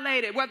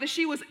violated, whether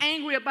she was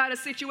angry about a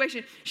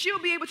situation. She'll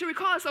be able to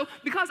recall it. So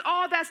because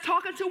all that's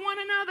talking to one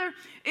another,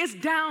 it's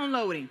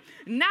downloading.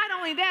 Not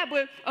only that,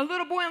 but a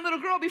little boy and a little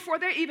girl, before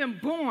they're even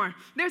born,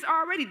 there's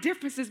already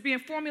differences being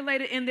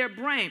formulated in their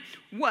brain.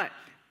 What?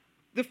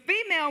 The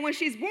female, when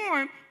she's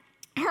born,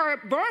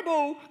 her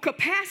verbal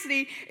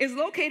capacity is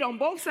located on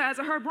both sides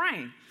of her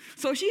brain.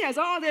 So she has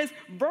all this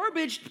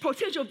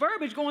potential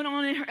verbiage going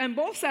on in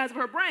both sides of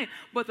her brain.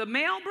 But the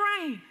male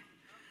brain,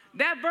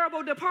 that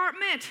verbal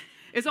department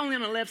is only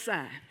on the left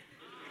side.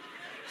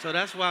 So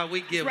that's why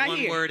we give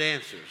one-word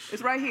answers.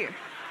 It's right here.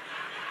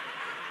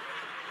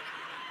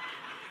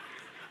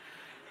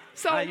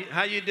 So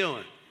how you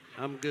doing?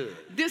 I'm good.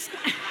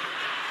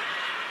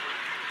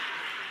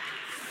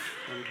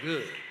 I'm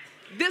good.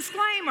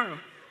 Disclaimer.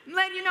 I'm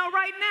letting you know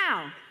right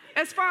now,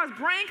 as far as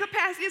brain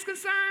capacity is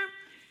concerned,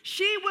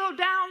 she will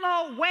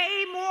download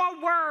way more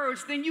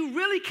words than you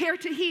really care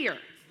to hear.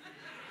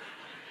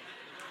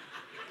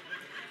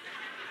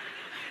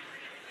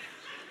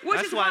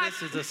 That's why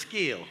this is a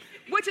skill.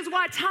 Which is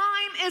why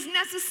time is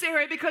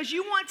necessary, because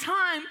you want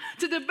time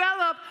to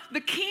develop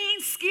the keen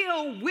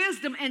skill,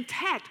 wisdom, and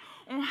tact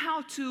on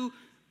how to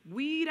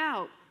weed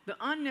out the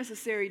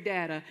unnecessary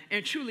data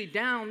and truly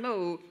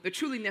download the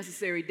truly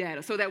necessary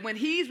data, so that when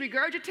he's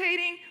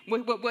regurgitating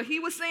what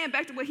he was saying,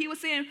 back to what he was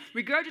saying,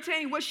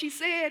 regurgitating what she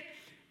said,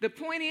 the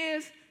point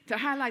is to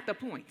highlight the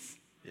points.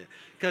 Yeah.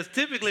 Because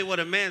typically what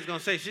a man's going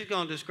to say, she's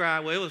going to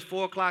describe, well, it was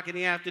 4 o'clock in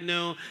the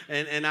afternoon,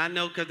 and I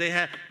know because they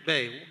had,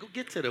 babe, go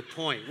get to the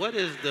point. What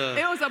is the...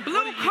 It was a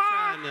blue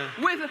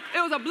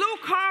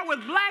car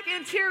with black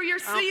interior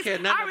seats.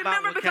 I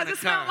remember because it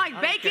smelled like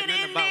bacon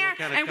in there,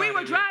 and we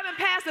were driving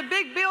past a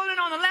big building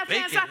on the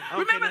left-hand side.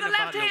 Remember the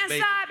left-hand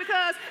side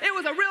because it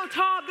was a real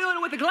tall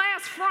building with a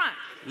glass front.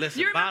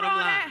 Listen, you remember bottom all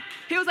line. that?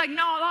 He was like,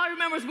 no, all I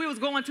remember is we was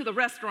going to the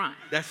restaurant.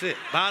 That's it.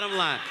 Bottom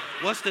line.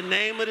 What's the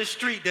name of the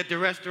street that the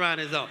restaurant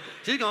is on?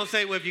 She's going to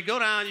say, well, if you go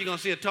down, you're going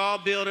to see a tall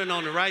building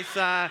on the right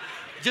side.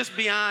 Just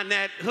beyond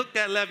that, hook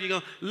that left, you're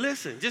going to,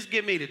 listen, just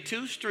give me the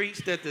 2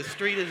 streets that the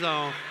street is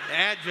on, the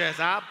address.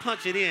 I'll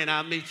punch it in.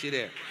 I'll meet you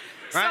there.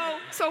 Right?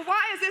 So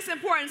why is this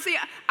important? See,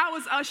 I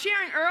was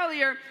sharing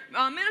earlier,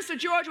 Minister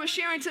George was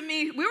sharing to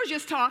me, we were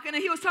just talking,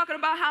 and he was talking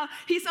about how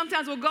he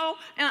sometimes will go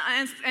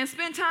and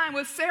spend time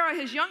with Sarah,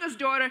 his youngest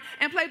daughter,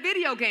 and play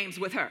video games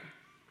with her.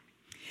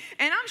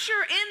 And I'm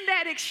sure in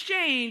that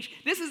exchange,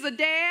 this is a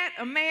dad,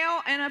 a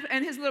male,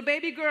 and his little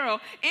baby girl.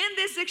 In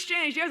this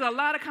exchange, there's a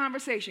lot of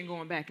conversation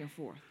going back and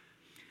forth.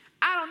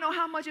 I don't know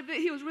how much of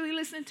it he was really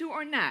listening to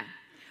or not.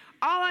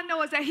 All I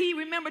know is that he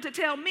remembered to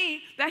tell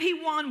me that he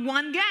won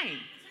 1 game.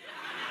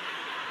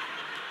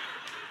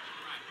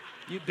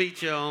 You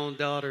beat your own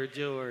daughter,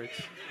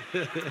 George.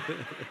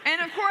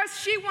 And of course,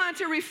 she wanted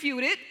to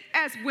refute it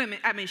as women.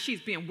 I mean,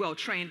 she's being well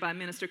trained by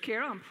Minister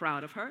Carol. I'm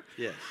proud of her.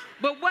 Yes.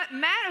 But what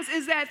matters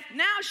is that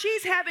now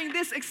she's having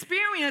this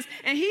experience,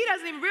 and he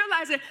doesn't even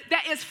realize it,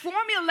 that is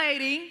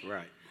formulating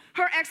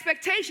her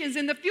expectations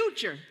in the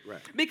future.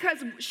 Right.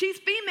 Because she's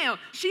female.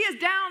 She is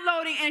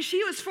downloading, and she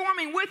is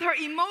forming with her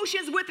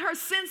emotions, with her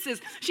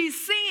senses.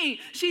 She's seeing,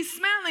 she's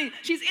smelling,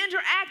 she's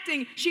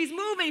interacting, she's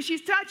moving,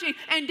 she's touching,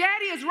 and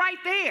Daddy is right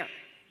there.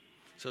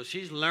 So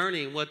she's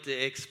learning what to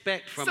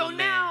expect from a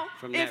man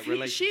from that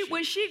relationship.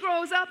 When she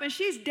grows up and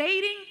she's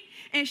dating,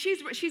 and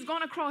she's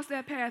going to cross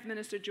that path,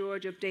 Minister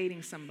George, of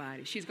dating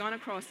somebody. She's going to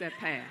cross that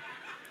path.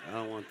 I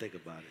don't want to think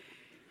about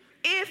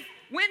it.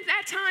 When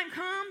that time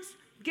comes,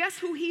 guess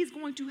who he's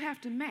going to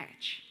have to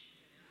match?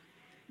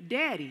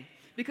 Daddy.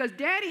 Because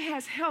Daddy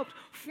has helped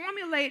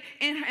formulate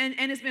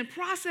and it's been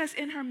processed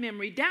in her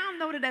memory,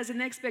 downloaded as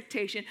an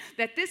expectation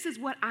that this is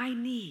what I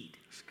need.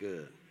 It's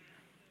good.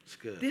 It's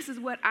good. This is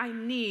what I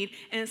need.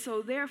 And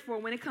so therefore,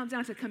 when it comes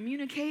down to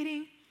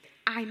communicating,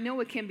 I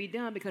know it can be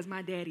done because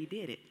my daddy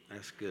did it.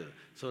 That's good.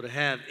 So to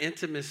have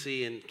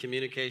intimacy and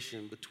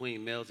communication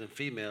between males and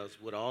females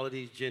with all of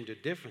these gender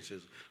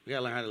differences, we got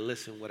to learn how to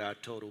listen with our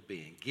total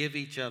being. Give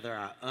each other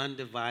our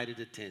undivided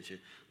attention.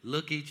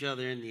 Look each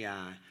other in the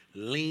eye.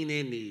 Lean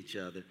into each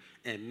other.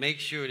 And make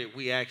sure that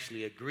we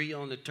actually agree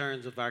on the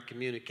terms of our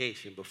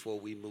communication before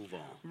we move on.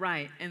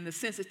 Right. And the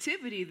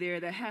sensitivity there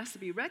that has to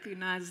be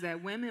recognized is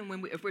that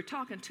women, if we're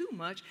talking too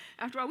much,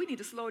 after all, we need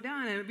to slow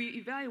down and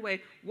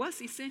evaluate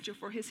what's essential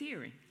for his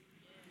hearing.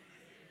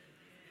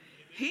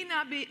 He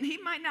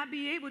might not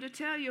be able to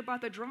tell you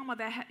about the drama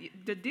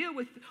to deal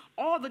with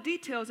all the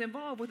details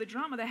involved with the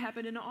drama that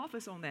happened in the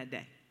office on that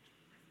day.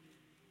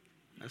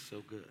 That's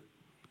so good.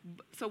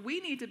 So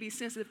we need to be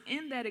sensitive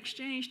in that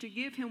exchange to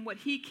give him what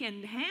he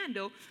can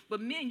handle.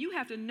 But men, you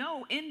have to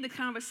know in the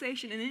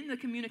conversation and in the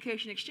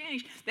communication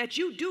exchange that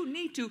you do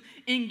need to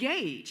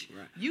engage.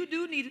 Right. You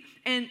do need,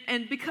 and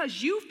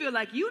because you feel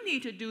like you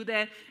need to do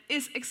that,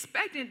 it's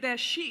expected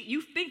that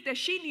you think that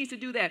she needs to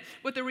do that.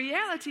 But the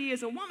reality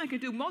is a woman can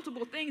do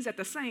multiple things at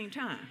the same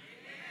time.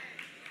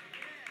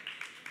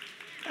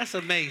 That's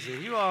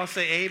amazing. You all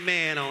say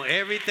amen on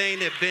everything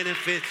that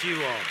benefits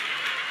you all.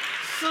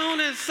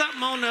 Soon as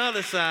something on the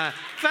other side,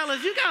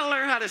 fellas, you got to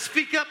learn how to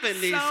speak up in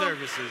these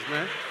services,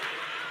 man.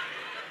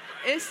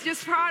 It's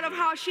just part of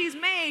how she's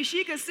made.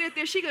 She can sit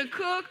there, she can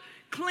cook,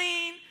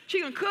 clean,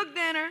 she can cook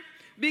dinner,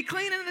 be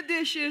cleaning the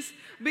dishes,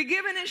 be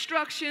giving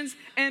instructions,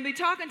 and be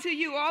talking to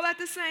you all at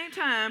the same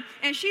time,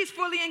 and she's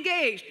fully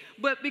engaged.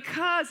 But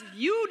because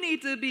you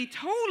need to be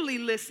totally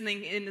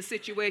listening in the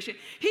situation,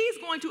 he's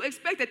going to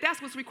expect that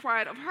that's what's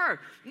required of her.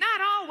 Not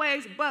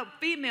always, but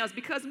females,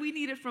 because we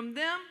need it from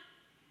them,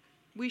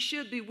 we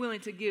should be willing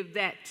to give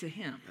that to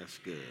him. That's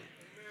good.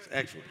 That's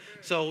excellent.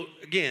 So,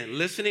 again,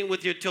 listening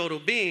with your total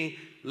being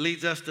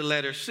leads us to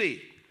letter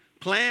C.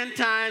 Plan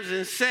times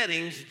and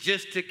settings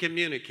just to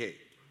communicate.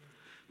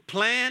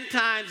 Plan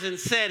times and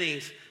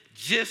settings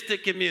just to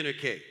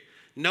communicate.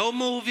 No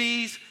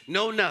movies,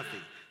 no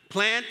nothing.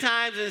 Plan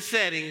times and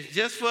settings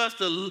just for us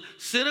to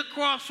sit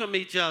across from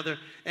each other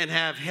and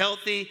have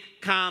healthy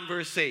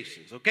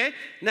conversations, okay?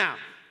 Now,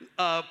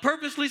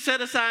 purposely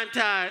set aside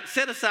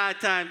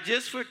time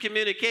just for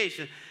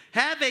communication.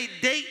 Have a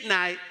date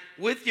night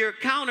with your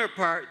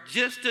counterpart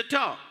just to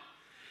talk.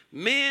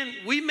 Men,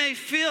 we may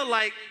feel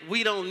like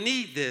we don't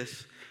need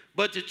this,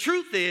 but the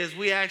truth is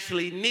we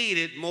actually need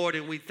it more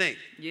than we think.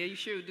 Yeah, you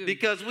sure do.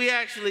 Because we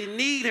actually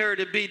need her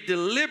to be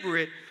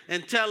deliberate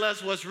and tell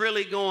us what's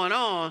really going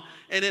on,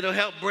 and it'll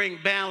help bring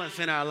balance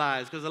in our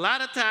lives. Because a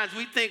lot of times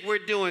we think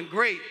we're doing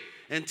great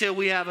until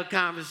we have a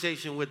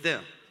conversation with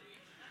them.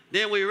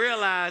 Then we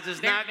realize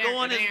it's not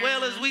going as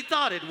well as we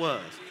thought it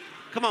was.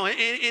 Come on,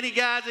 any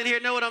guys in here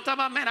know what I'm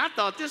talking about? Man, I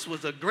thought this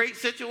was a great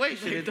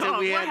situation until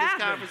we had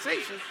this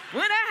conversation.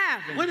 When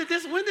that happened?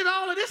 When did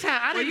all of this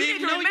happen? I didn't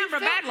even know you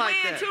felt back like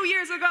when, that. 2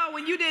 years ago,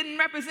 when you didn't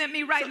represent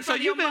me right in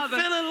front of your mother,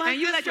 like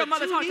and you let your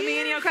mother talk to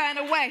me any kind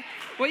of way.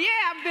 Well, yeah,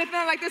 I've been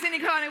feeling like this any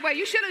kind of way.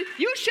 You should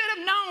have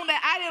known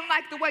that I didn't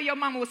like the way your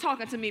mama was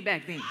talking to me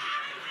back then.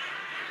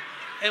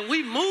 And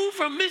we moved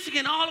from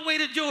Michigan all the way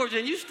to Georgia,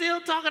 and you still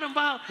talking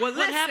about what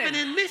happened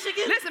in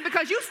Michigan? Listen,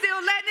 because you still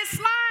letting it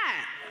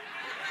slide.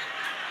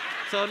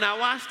 So now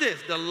watch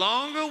this. The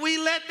longer we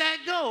let that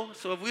go,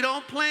 so if we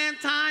don't plan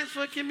times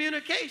for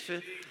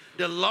communication,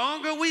 the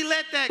longer we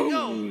let that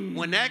go,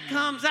 when that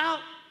comes out,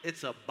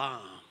 it's a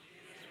bomb.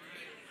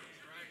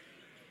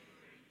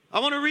 I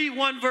want to read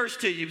one verse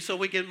to you so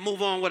we can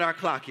move on with our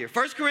clock here.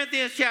 1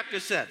 Corinthians chapter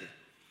 7.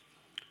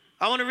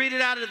 I want to read it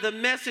out of the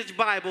Message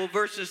Bible,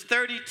 verses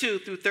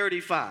 32 through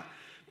 35.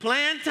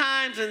 Plan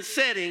times and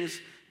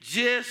settings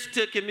just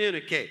to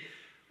communicate.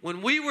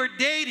 When we were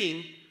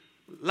dating,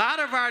 a lot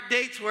of our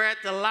dates were at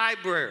the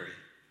library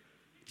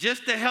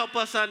just to help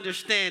us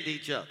understand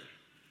each other,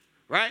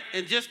 right?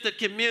 And just to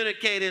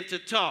communicate and to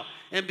talk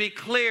and be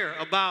clear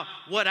about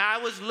what I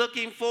was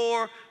looking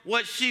for,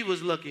 what she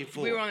was looking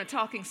for. We were on the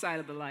talking side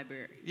of the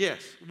library.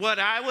 Yes, what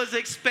I was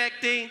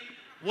expecting,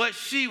 what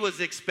she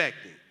was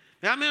expecting.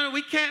 Now, I mean,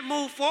 we can't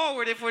move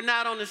forward if we're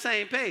not on the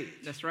same page.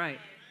 That's right.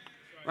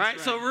 Right?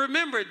 So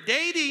remember,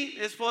 dating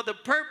is for the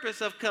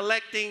purpose of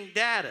collecting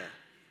data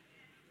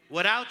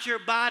without your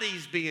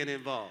bodies being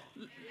involved.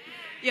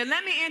 Yeah,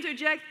 let me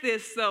interject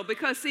this, though,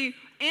 because, see,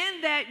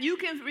 in that you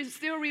can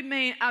still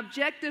remain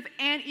objective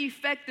and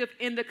effective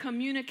in the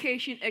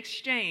communication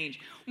exchange.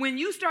 When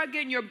you start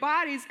getting your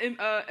bodies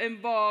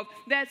involved,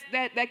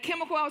 that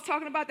chemical I was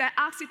talking about, that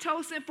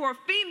oxytocin for a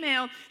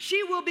female,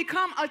 she will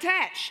become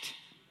attached.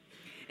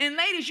 And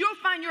ladies, you'll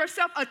find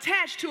yourself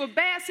attached to a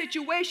bad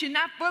situation,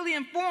 not fully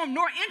informed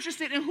nor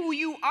interested in who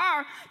you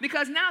are,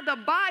 because now the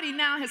body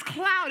now has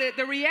clouded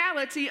the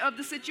reality of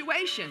the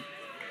situation.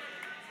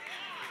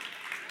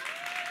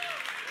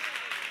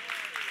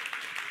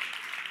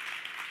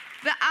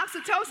 The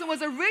oxytocin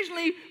was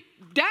originally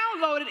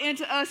downloaded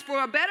into us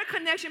for a better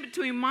connection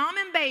between mom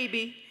and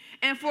baby,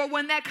 and for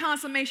when that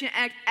consummation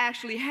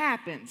actually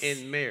happens.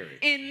 In marriage.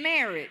 In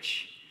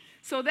marriage.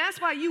 So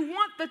that's why you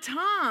want the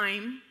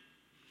time,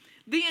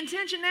 the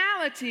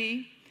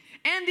intentionality,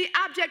 and the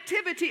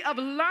objectivity of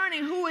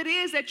learning who it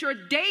is that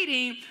you're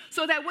dating,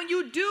 so that when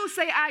you do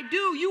say I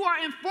do, you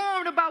are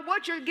informed about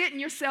what you're getting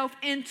yourself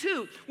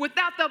into,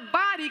 without the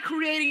body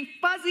creating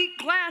fuzzy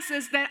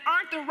glasses that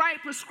aren't the right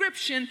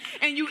prescription,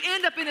 and you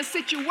end up in a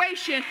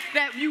situation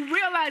that you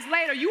realize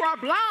later you are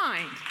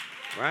blind.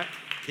 Right?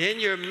 Then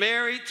you're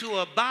married to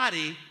a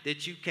body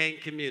that you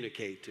can't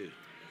communicate to.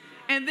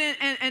 And then,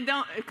 and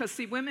don't, because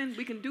see, women,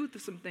 we can do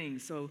some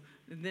things, so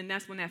then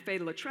that's when that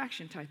fatal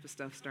attraction type of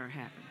stuff start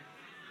happening.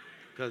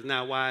 Because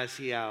now why is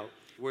he out?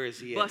 Where is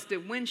he at?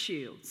 Busted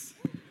windshields.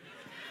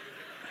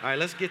 All right,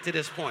 let's get to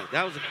this point.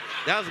 That was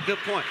a good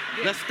point.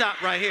 Yeah. Let's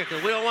stop right here,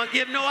 because we don't want to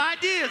give no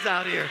ideas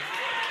out here.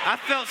 I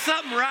felt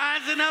something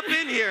rising up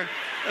in here.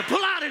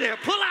 Pull out of there,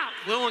 pull out.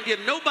 We don't want to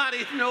give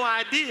nobody no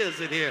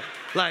ideas in here.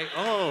 Like,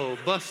 oh,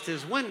 bust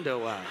his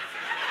window out.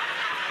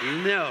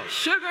 No.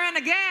 Sugar in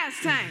the gas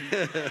tank.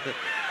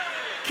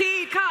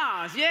 Keyed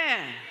cars,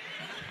 yeah.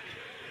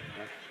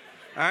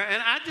 All right,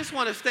 and I just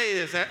want to say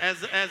this.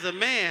 As a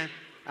man,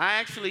 I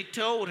actually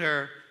told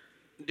her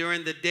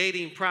during the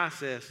dating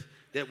process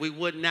that we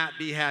would not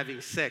be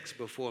having sex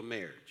before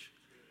marriage.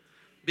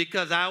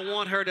 Because I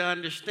want her to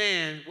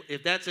understand,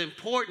 if that's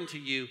important to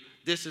you,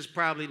 this is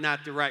probably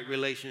not the right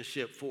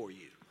relationship for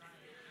you.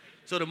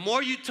 So the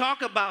more you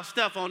talk about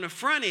stuff on the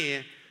front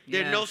end,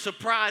 there are no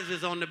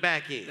surprises on the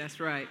back end. That's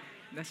right.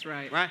 That's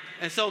right. Right?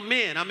 And so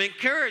men, I'm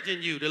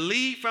encouraging you to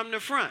lead from the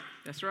front.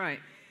 That's right.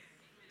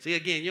 See,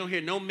 again, you don't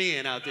hear no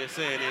men out there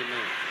saying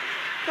amen.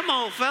 Come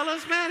on,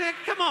 fellas, man.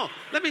 Come on.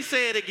 Let me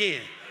say it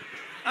again.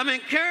 I'm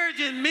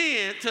encouraging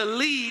men to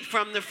lead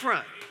from the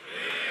front.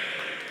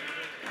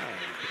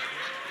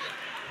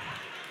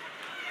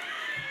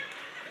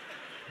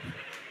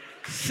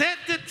 Set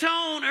the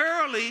tone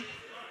early,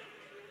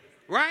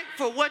 right,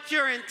 for what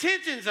your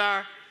intentions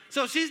are,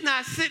 so she's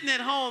not sitting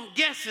at home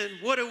guessing,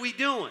 what are we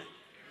doing?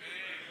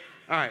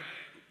 All right.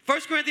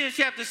 1 Corinthians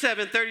chapter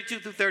 7, 32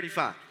 through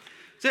 35.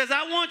 Says,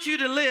 I want you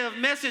to live,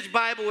 Message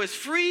Bible, as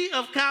free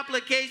of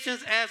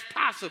complications as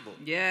possible.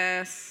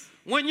 Yes.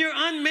 When you're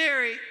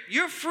unmarried,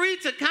 you're free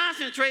to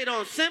concentrate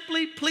on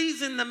simply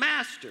pleasing the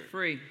master.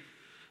 Free.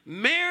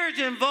 Marriage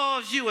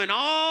involves you in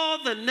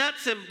all the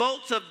nuts and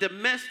bolts of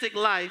domestic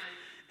life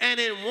and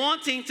in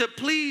wanting to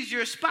please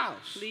your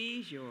spouse.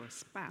 Please your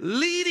spouse.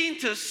 Leading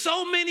to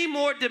so many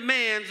more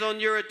demands on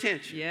your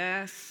attention.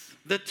 Yes.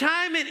 The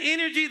time and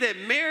energy that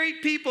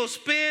married people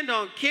spend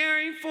on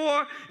caring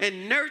for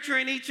and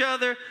nurturing each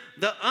other,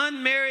 the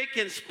unmarried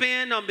can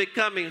spend on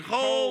becoming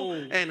whole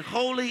and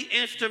holy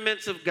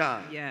instruments of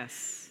God.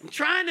 Yes. I'm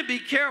trying to be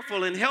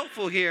careful and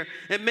helpful here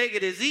and make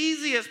it as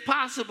easy as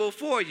possible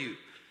for you.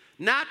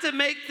 Not to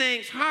make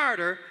things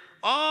harder,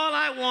 All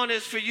I want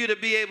is for you to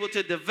be able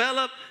to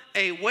develop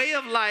a way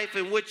of life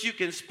in which you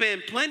can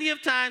spend plenty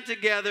of time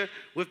together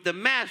with the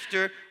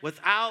master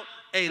without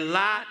a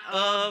lot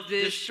of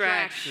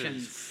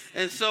distractions.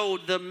 And so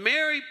the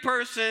married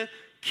person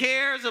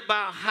cares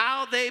about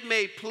how they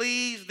may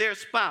please their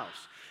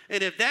spouse.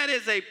 And if that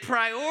is a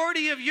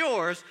priority of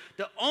yours,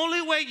 the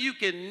only way you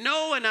can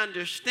know and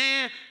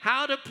understand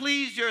how to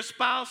please your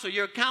spouse or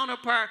your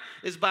counterpart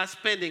is by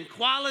spending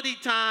quality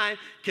time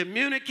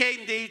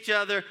communicating to each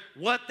other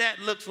what that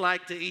looks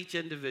like to each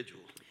individual.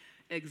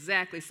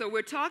 Exactly. So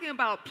we're talking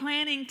about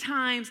planning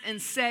times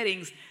and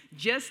settings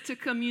just to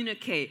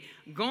communicate.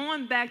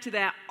 Going back to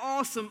that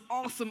awesome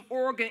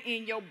organ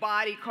in your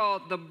body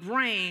called the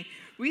brain,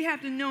 we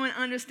have to know and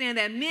understand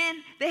that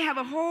men, they have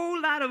a whole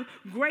lot of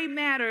gray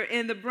matter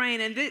in the brain,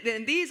 and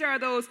these are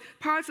those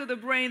parts of the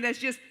brain that's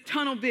just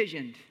tunnel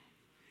visioned.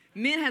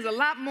 Men has a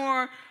lot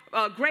more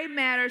gray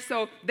matter,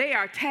 so they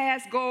are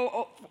task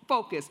goal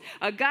focused.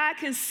 A guy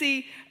can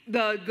see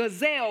the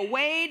gazelle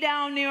way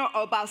down there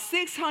about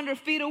 600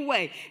 feet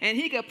away, and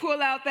he could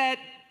pull out that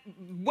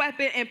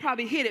weapon and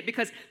probably hit it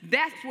because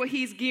that's what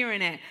he's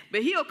gearing at.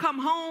 But he'll come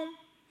home.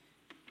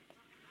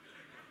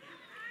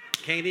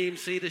 Can't even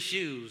see the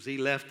shoes he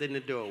left in the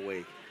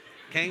doorway.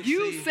 Can't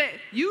You see. said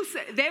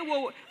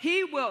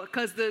he will,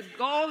 because the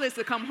goal is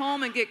to come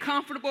home and get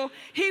comfortable.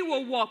 He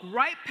will walk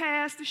right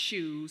past the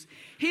shoes.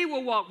 He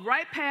will walk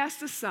right past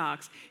the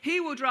socks.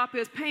 He will drop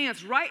his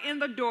pants right in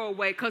the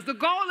doorway, because the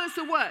goal is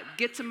to what?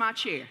 Get to my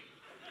chair.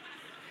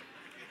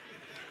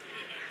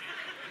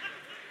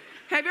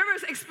 Have you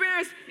ever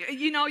experienced,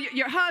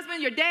 your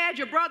husband, your dad,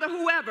 your brother,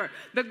 whoever?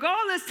 The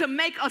goal is to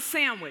make a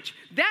sandwich.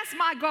 That's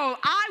my goal.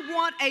 I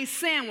want a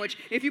sandwich.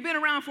 If you've been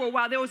around for a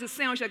while, there was a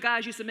sandwich that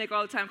guys used to make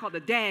all the time called the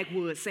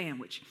Dagwood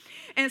sandwich.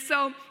 And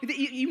so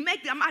you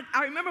make them.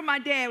 I remember my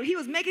dad, he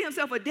was making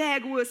himself a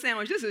Dagwood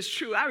sandwich. This is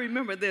true. I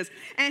remember this.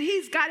 And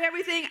he's got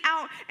everything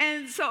out.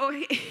 And so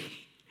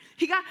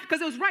he got, because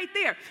it was right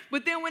there.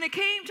 But then when it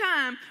came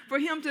time for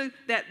him to,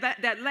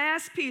 that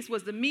last piece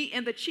was the meat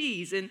and the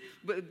cheese. And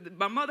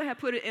my mother had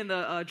put it in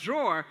the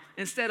drawer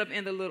instead of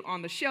in the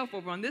on the shelf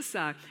over on this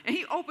side. And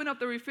he opened up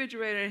the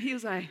refrigerator and he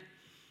was like,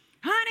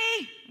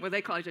 honey, well,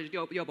 they call each other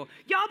Yobo,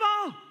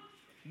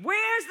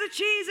 where's the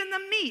cheese and the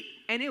meat?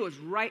 And it was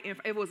right in,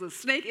 it was a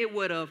snake, it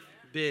would have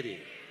bit him.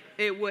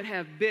 It would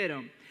have bit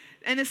him.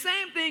 And the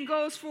same thing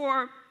goes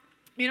for,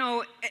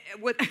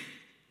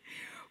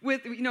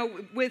 with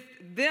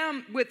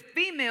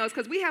females,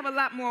 because we have a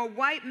lot more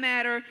white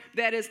matter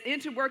that is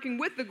interworking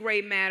with the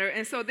gray matter,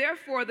 and so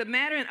therefore the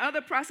matter and other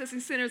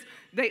processing centers,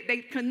 they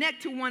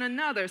connect to one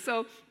another.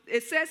 So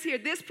it says here,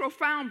 this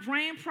profound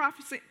brain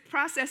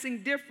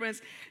processing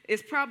difference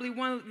is probably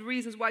one of the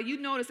reasons why you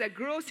notice that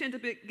girls tend to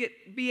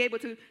be able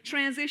to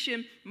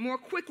transition more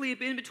quickly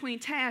in between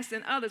tasks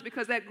than others,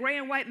 because that gray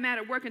and white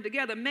matter working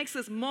together makes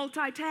us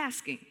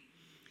multitasking.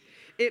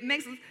 It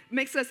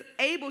makes us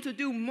able to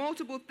do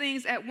multiple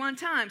things at one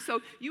time.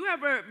 So you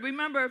ever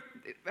remember,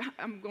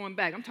 I'm going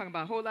back, I'm talking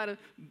about a whole lot of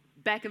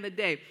back in the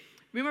day.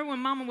 Remember when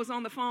Mama was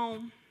on the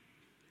phone?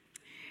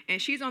 And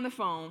she's on the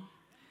phone.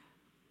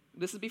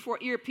 This is before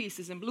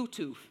earpieces and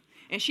Bluetooth.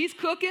 And she's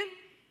cooking.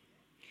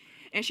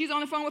 And she's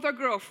on the phone with her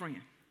girlfriend.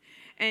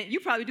 And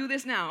you probably do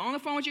this now. On the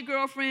phone with your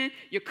girlfriend,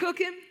 you're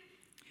cooking.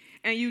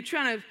 And you're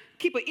trying to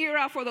keep an ear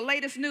out for the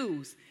latest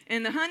news.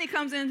 And the honey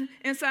comes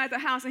inside the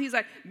house, and he's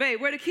like, babe,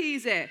 where the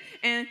keys at?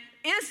 And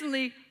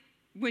instantly,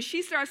 when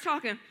she starts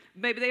talking,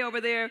 baby, they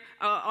over there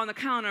on the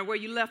counter where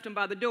you left them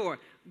by the door.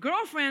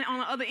 Girlfriend on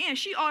the other end,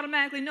 she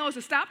automatically knows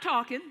to stop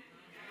talking.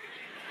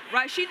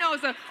 Right? She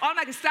knows to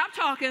automatically stop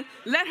talking,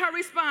 let her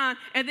respond,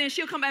 and then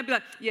she'll come back and be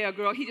like, yeah,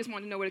 girl, he just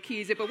wanted to know where the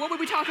keys are. But what were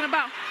we talking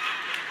about?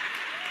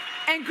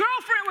 And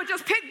girlfriend would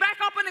just pick back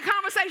up in the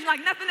conversation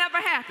like nothing ever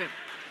happened.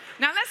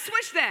 Now, let's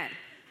switch that.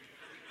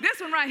 This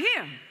one right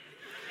here.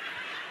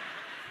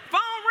 Phone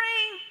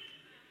ring.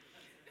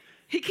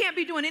 He can't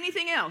be doing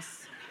anything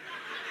else.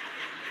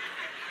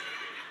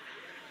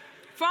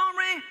 Phone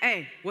ring.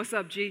 Hey, what's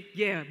up, G?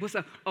 Yeah, what's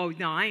up? Oh,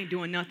 no, I ain't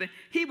doing nothing.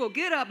 He will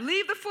get up,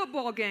 leave the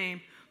football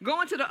game,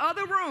 go into the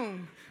other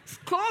room,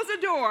 close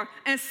the door,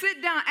 and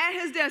sit down at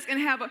his desk and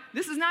have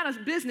this is not a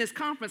business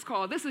conference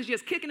call. This is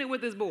just kicking it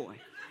with his boy.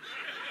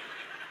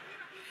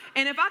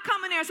 And if I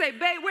come in there and say,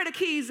 babe, where the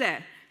keys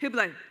at? He'll be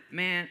like,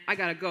 man, I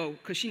got to go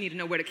because she need to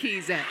know where the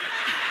keys at.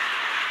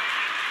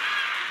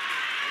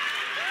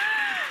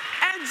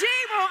 And G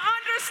will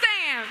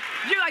understand.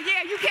 You're like,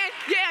 yeah, you can't.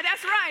 Yeah,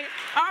 that's right.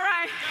 All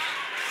right.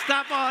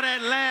 Stop all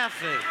that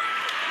laughing.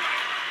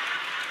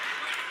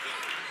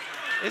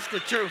 It's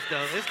the truth,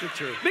 though. It's the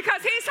truth.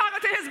 Because he's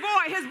talking to his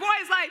boy. His boy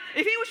is like,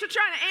 if he was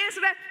trying to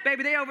answer that,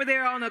 baby, they over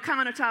there on the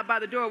countertop by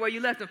the door where you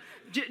left them.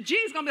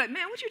 G's going to be like,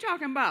 man, what you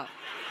talking about?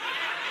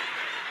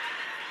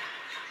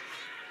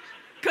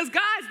 Because,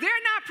 guys, they're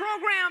not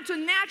programmed to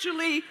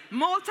naturally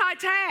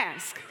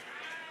multitask.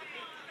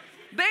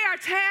 They are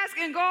task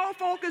and goal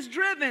focus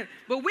driven.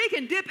 But we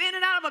can dip in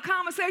and out of a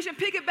conversation,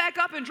 pick it back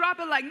up, and drop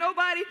it like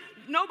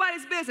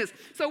nobody's business.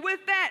 So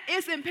with that,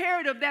 it's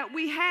imperative that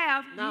we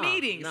have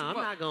meetings. No, I'm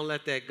not going to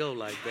let that go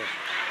like that.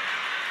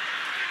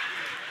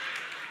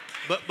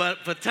 But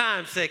for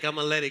time's sake, I'm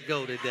going to let it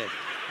go today.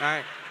 All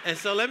right? And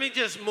so let me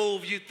just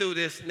move you through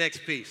this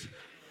next piece.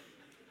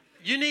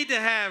 You need to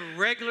have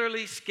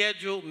regularly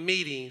scheduled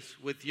meetings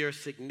with your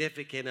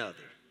significant other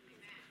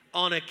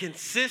on a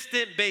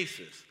consistent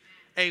basis,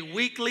 a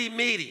weekly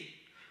meeting,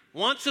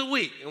 once a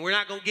week. And we're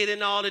not going to get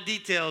into all the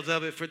details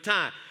of it for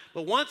time.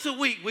 But once a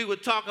week, we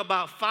would talk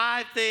about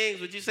 5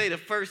 things, would you say the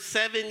first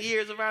 7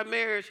 years of our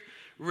marriage?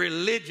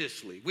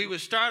 Religiously. We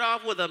would start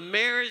off with a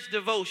marriage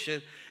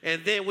devotion,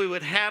 and then we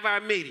would have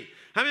our meeting.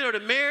 How many know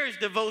the marriage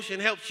devotion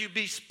helps you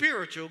be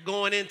spiritual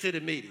going into the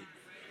meeting?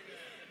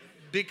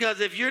 Because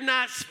if you're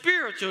not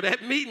spiritual,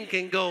 that meeting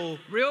can go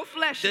real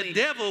fleshly. The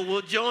devil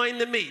will join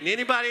the meeting.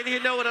 Anybody in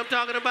here know what I'm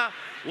talking about?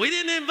 We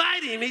didn't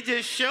invite him. He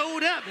just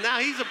showed up. Now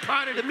he's a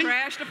part of the meeting.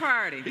 Crashed the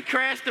party. He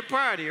crashed the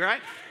party,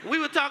 right? We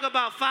would talk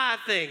about 5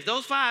 things.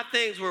 Those 5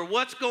 things were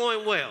what's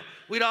going well.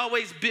 We'd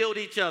always build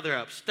each other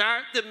up.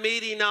 Start the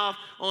meeting off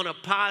on a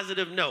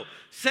positive note.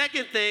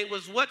 Second thing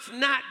was what's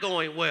not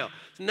going well.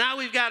 So now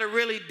we've got to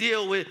really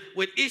deal with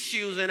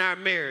issues in our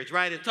marriage,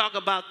 right? And talk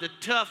about the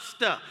tough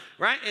stuff,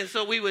 right? And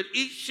so we would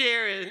each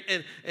share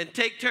and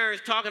take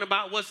turns talking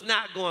about what's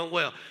not going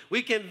well.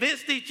 We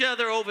convinced each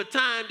other over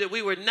time that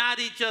we were not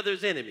each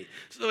other's enemy.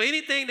 So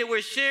anything that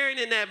we're sharing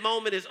in that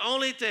moment is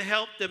only to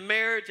help the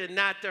marriage and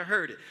not to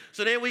hurt it.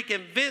 So then we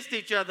convinced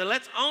each other,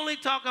 let's only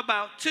talk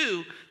about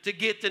 2 to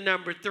get to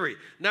number 3.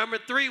 Number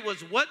 3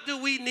 was what do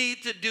we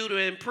need to do to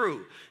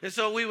improve? And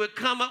so we would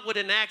come up with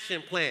an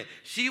action plan.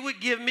 She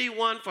would give me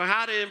one for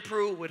how to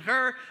improve with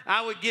her.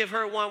 I would give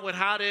her one with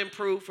how to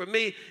improve for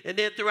me. And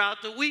then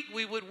throughout the week,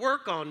 we would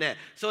work on that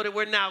so that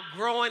we're now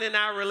growing in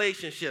our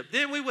relationship.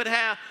 Then we would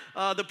have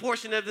the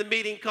portion of the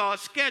meeting called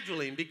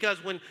scheduling,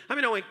 because when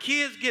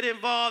kids get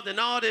involved in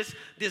all this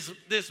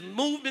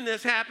movement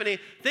that's happening,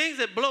 things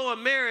that blow a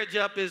marriage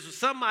up is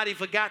somebody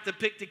forgot to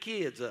pick the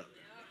kids up.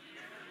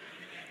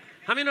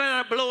 How many know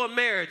that blow a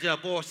marriage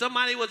up? Or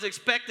somebody was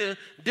expecting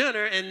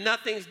dinner and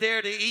nothing's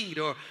there to eat,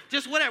 or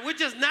just whatever. We're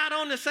just not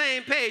on the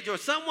same page. Or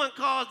someone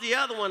calls the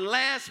other one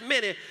last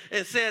minute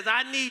and says,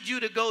 I need you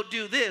to go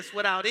do this,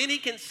 without any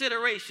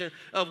consideration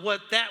of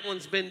what that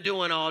one's been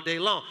doing all day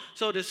long.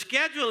 So the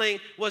scheduling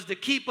was to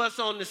keep us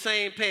on the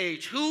same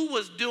page. Who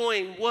was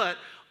doing what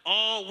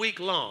all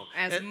week long?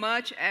 As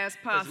much as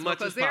possible.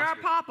 Because there are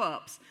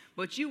pop-ups,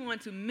 but you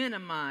want to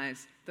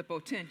minimize the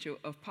potential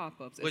of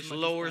pop-ups. Which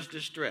lowers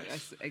the stress.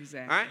 Yes,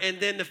 exactly. All right, and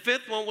then the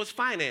 5th one was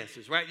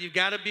finances, right? You've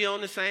got to be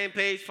on the same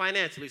page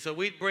financially. So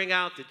we'd bring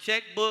out the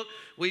checkbook.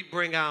 We'd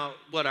bring out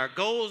what our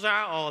goals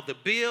are, all the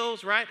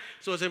bills, right?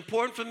 So it's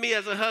important for me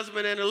as a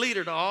husband and a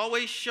leader to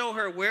always show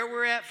her where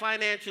we're at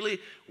financially,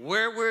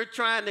 where we're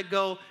trying to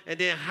go, and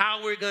then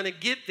how we're going to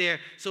get there,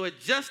 so it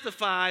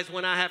justifies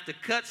when I have to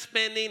cut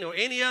spending or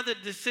any other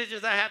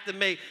decisions I have to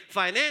make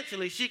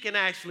financially. She can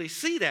actually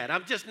see that.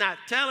 I'm just not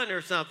telling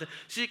her something.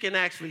 She can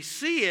actually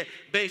see it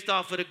based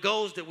off of the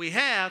goals that we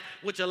have,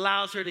 which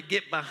allows her to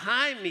get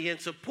behind me and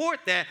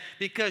support that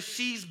because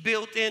she's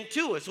built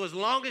into it. So as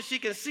long as she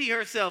can see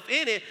herself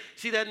in it,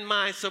 she doesn't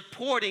mind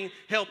supporting,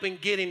 helping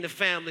getting the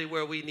family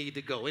where we need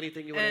to go.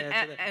 Anything you want to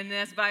add to that? And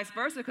that's vice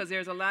versa, because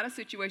there's a lot of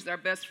situations, our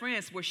best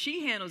friends, where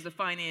she handles the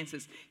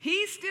finances.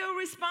 He's still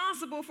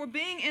responsible for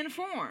being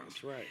informed.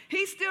 That's right.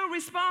 He's still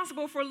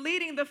responsible for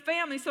leading the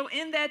family. So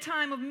in that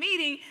time of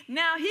meeting,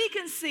 now he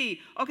can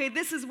see, okay,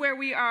 this is where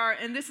we are,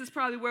 and this is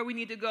probably where we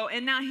need to go.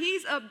 And now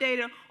he's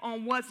updated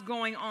on what's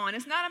going on.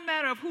 It's not a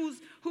matter of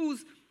who's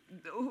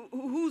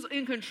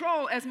in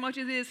control as much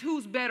as it is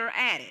who's better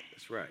at it.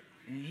 That's right.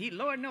 And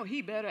Lord knows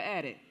he better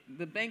at it.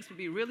 The banks would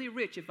be really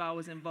rich if I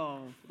was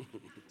involved.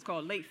 It's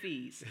called late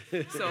fees.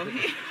 So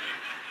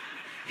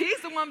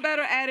he's the one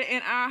better at it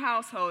in our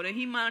household, and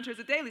he monitors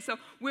it daily. So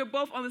we're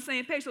both on the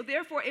same page. So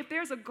therefore, if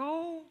there's a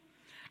goal,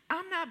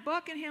 I'm not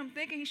bucking him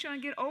thinking he's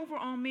trying to get over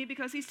on me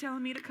because he's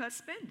telling me to cut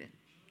spending.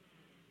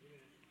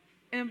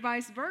 And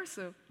vice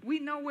versa. We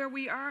know where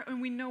we are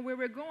and we know where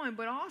we're going,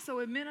 but also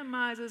it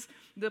minimizes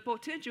the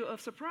potential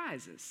of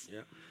surprises.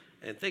 Yeah.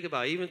 And think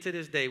about it, even to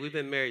this day, we've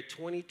been married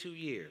 22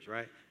 years,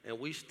 right? And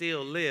we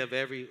still live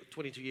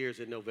 22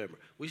 years in November.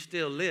 We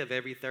still live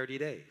every 30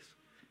 days.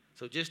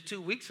 So just 2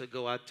 weeks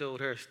ago, I told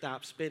her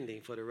stop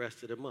spending for the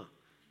rest of the month,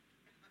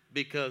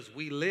 because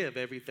we live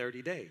every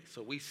 30 days.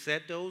 So we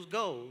set those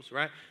goals,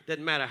 right?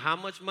 Doesn't matter how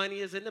much money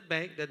is in the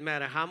bank. Doesn't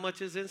matter how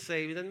much is in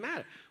savings. Doesn't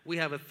matter. We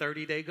have a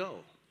 30-day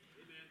goal.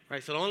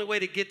 Right, so the only way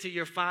to get to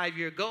your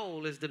 5-year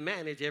goal is to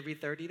manage every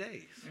 30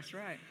 days. That's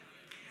right.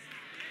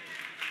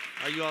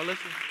 Are you all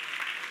listening?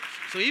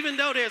 So even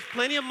though there's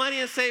plenty of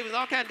money in savings,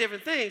 all kinds of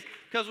different things,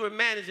 because we're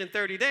managing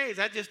 30 days,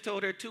 I just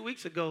told her 2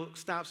 weeks ago,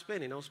 stop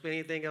spending. Don't spend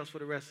anything else for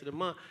the rest of the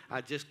month.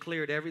 I just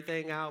cleared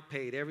everything out,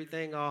 paid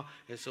everything off,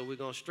 and so we're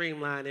going to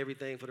streamline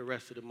everything for the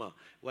rest of the month.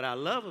 What I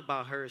love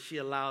about her is she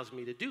allows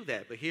me to do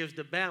that, but here's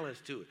the balance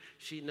to it.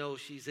 She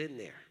knows she's in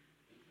there.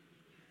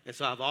 And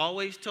so I've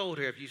always told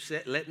her, if you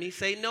let me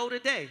say no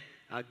today,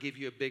 I'll give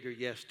you a bigger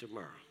yes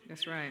tomorrow.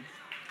 That's right.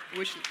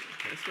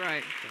 That's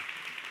right.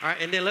 All right,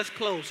 and then let's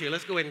close here.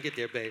 Let's go ahead and get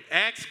there, babe.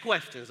 Ask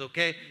questions,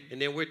 okay?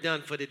 And then we're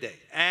done for today.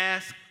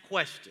 Ask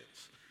questions.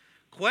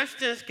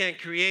 Questions can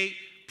create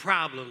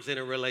problems in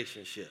a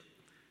relationship.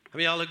 I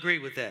mean, y'all agree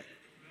with that,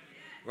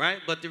 right?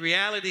 But the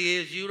reality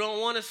is you don't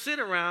want to sit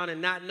around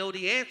and not know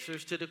the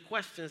answers to the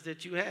questions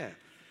that you have.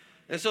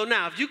 And so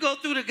now, if you go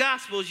through the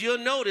Gospels, you'll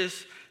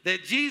notice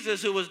that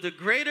Jesus, who was the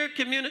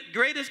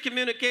greatest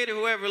communicator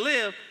who ever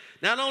lived,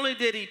 not only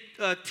did he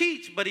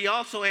teach, but he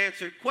also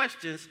answered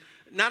questions.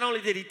 Not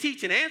only did he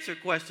teach and answer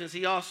questions,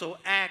 he also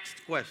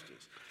asked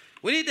questions.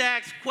 We need to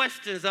ask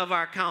questions of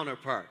our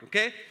counterpart,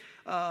 okay?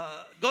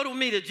 Go to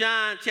me to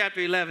John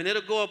chapter 11.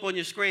 It'll go up on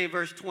your screen,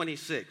 verse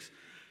 26.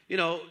 You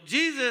know,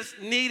 Jesus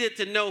needed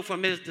to know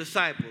from his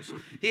disciples.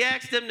 He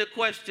asked them the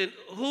question,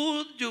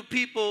 who do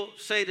people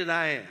say that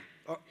I am?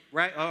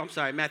 Right? Oh, I'm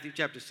sorry, Matthew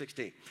chapter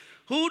 16.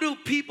 Who do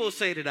people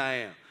say that I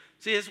am?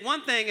 See, it's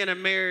one thing in a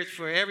marriage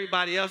for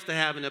everybody else to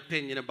have an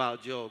opinion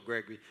about Joel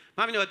Gregory.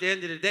 How many know at the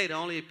end of the day, the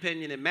only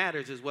opinion that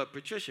matters is what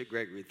Patricia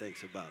Gregory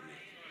thinks about me?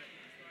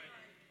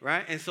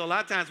 Right? And so a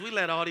lot of times we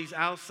let all these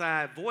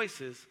outside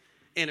voices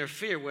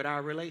interfere with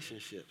our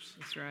relationships.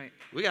 That's right.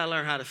 We got to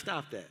learn how to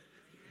stop that.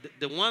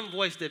 The one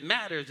voice that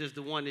matters is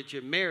the one that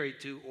you're married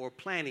to or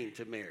planning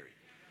to marry.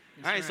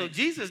 That's all right, so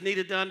Jesus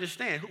needed to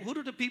understand, who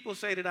do the people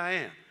say that I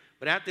am?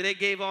 But after they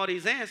gave all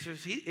these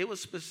answers, it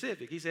was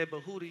specific. He said,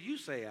 but who do you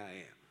say I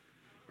am?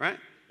 Right?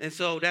 And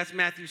so that's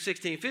Matthew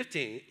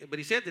 16:15. But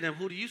he said to them,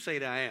 who do you say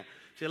that I am?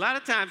 See, a lot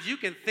of times you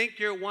can think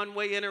you're one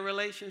way in a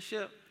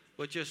relationship,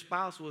 but your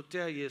spouse will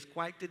tell you it's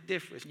quite the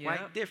difference,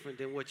 quite different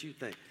than what you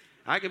think.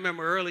 I can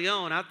remember early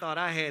on, I thought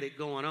I had it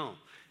going on.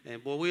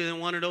 And boy, we were in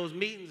one of those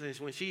meetings, and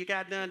when she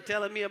got done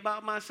telling me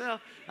about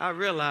myself, I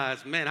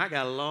realized, man, I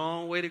got a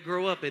long way to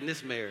grow up in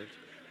this marriage.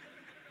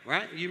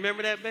 Right? You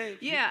remember that, babe?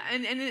 Yeah,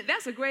 and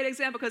that's a great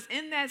example because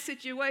in that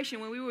situation,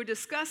 when we were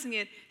discussing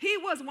it, he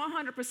was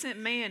 100%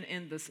 man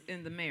in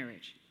the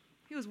marriage.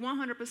 He was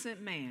 100%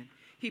 man.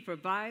 He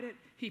provided,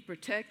 he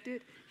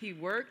protected, he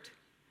worked,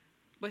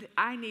 but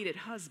I needed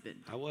husband.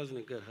 I wasn't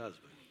a good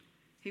husband.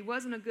 He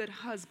wasn't a good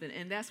husband,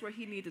 and that's where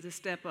he needed to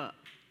step up.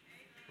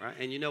 Right?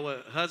 And you know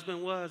what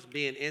husband was?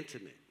 Being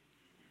intimate,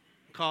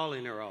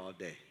 calling her all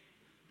day,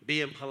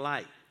 being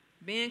polite,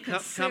 being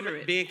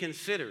considerate. Being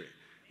considerate.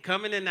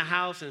 Coming in the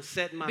house and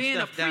setting my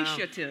stuff down. Being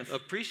appreciative.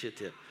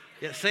 Appreciative.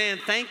 Yeah, saying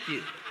thank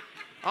you.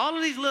 All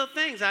of these little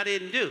things I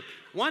didn't do.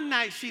 One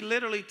night she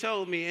literally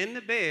told me in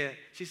the bed,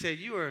 she said,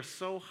 you are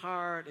so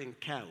hard and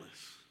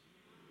callous.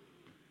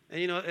 And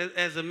you know,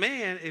 as a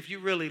man, if you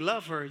really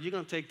love her, you're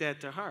going to take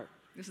that to heart.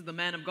 This is the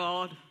man of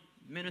God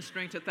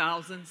ministering to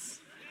thousands.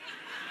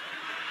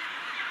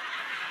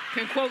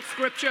 Can quote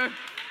scripture.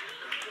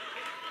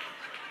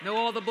 Know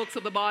all the books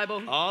of the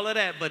Bible. All of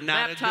that, but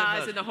not a good husband.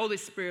 Baptized in the Holy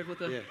Spirit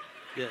with a...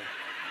 Yeah.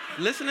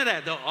 Listen to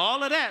that, though.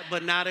 All of that,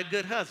 but not a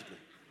good husband.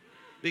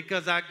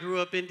 Because I grew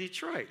up in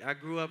Detroit. I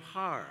grew up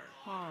hard.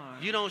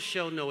 You don't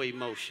show no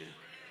emotion.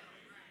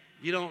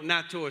 You don't,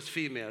 not towards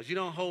females. You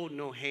don't hold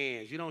no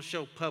hands. You don't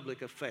show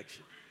public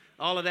affection.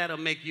 All of that will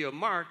make you a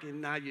mark,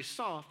 and now you're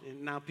soft,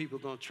 and now people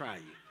are going to try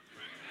you.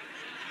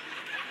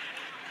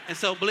 And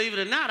so, believe it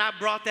or not, I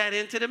brought that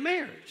into the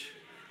marriage.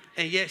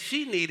 And yet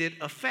she needed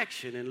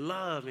affection and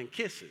love and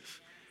kisses,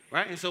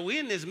 right? And so we're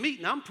in this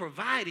meeting. I'm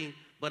providing,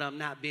 but I'm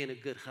not being a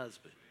good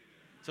husband.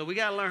 So we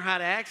got to learn how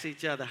to ask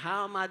each other,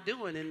 how am I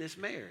doing in this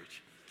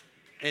marriage?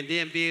 And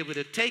then be able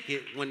to take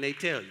it when they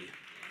tell you.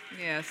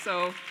 Yeah,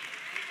 so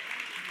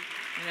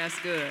that's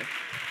good.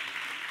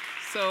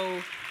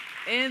 So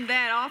in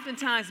that,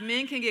 oftentimes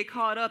men can get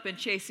caught up in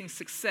chasing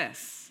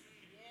success.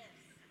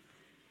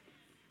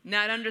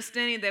 Not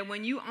understanding that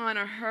when you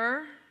honor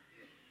her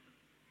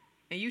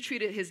and you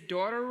treated his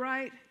daughter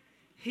right,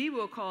 he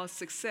will cause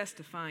success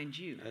to find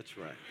you. That's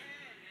right.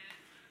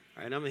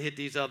 All right, I'm going to hit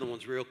these other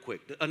ones real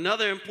quick.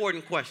 Another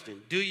important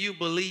question, do you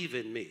believe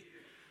in me?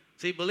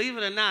 See, believe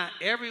it or not,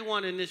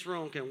 everyone in this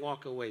room can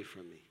walk away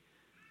from me.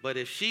 But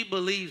if she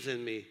believes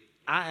in me,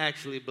 I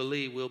actually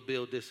believe we'll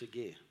build this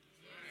again.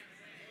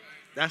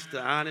 That's the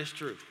honest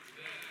truth.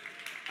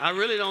 I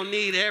really don't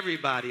need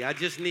everybody. I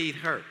just need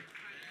her.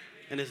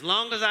 And as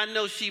long as I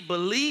know she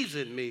believes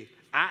in me,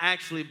 I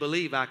actually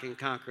believe I can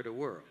conquer the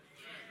world.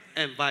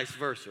 And vice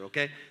versa,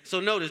 okay? So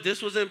notice,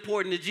 this was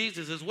important to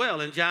Jesus as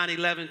well. In John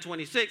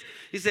 11:26,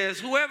 he says,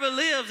 whoever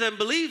lives and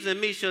believes in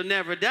me shall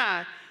never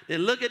die.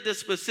 Then look at the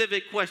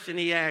specific question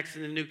he asks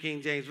in the New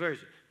King James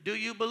Version. Do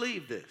you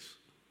believe this?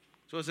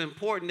 So it's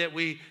important that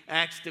we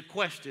ask the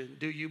question,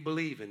 do you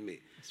believe in me?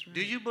 Right.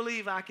 Do you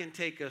believe I can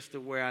take us to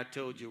where I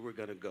told you we're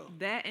going to go?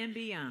 That and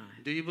beyond.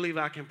 Do you believe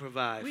I can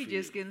provide for you? We're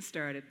just getting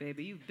started,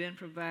 baby. You've been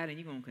providing.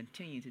 You're going to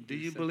continue to do so.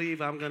 Do you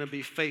believe I'm going to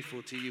be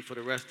faithful to you for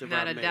the rest of our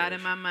marriage? Not a doubt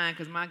in my mind,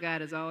 because my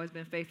God has always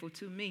been faithful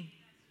to me.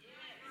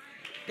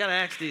 Got to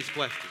ask these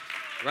questions,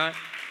 right?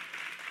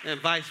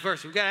 And vice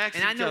versa. We got to ask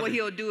each other. And I know what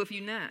he'll do if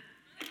you're not.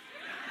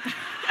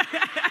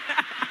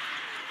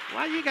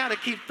 Why you got to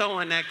keep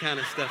throwing that kind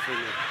of stuff in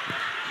there?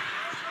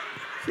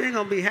 She ain't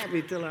going to be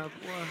happy till I... Well,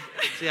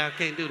 see, I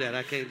can't do that.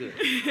 I can't do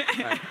it.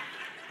 All right.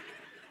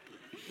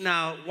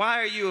 Now, why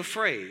are you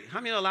afraid? I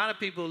mean, a lot of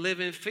people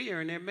live in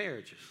fear in their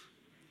marriages,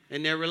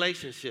 in their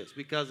relationships,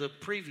 because of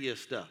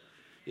previous stuff.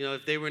 You know,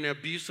 if they were in an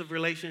abusive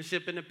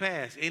relationship in the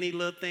past, any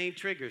little thing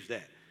triggers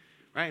that,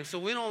 right? And so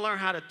we don't learn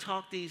how to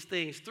talk these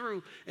things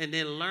through and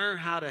then learn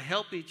how to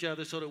help each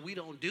other so that we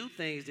don't do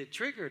things that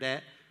trigger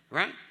that,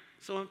 right?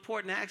 So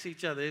important to ask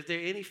each other, is there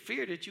any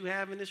fear that you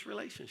have in this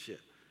relationship?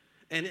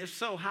 And if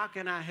so, how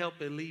can I help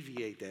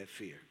alleviate that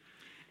fear?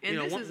 And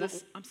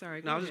I'm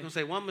sorry. No, I was just going to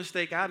say, one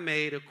mistake I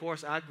made, of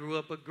course, I grew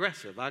up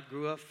aggressive. I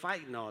grew up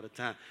fighting all the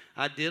time.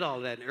 I did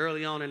all that. And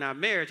early on in our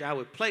marriage, I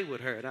would play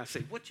with her. And I'd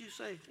say, what you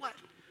say? What?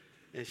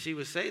 And she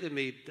would say to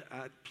me,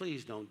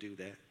 please don't do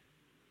that.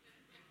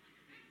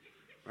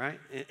 Right?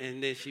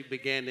 And then she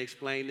began to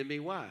explain to me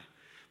why.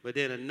 But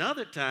then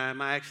another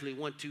time, I actually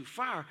went too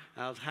far.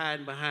 I was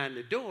hiding behind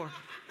the door.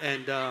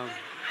 And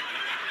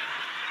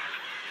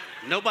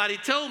nobody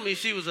told me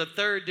she was a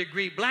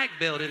third-degree black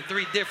belt in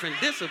 3 different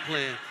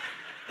disciplines.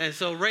 And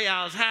so, Ray,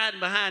 I was hiding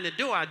behind the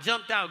door. I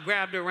jumped out,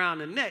 grabbed her around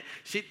the neck.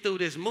 She threw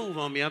this move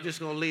on me. I'm just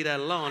going to leave that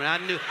alone.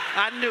 And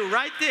I knew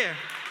right there,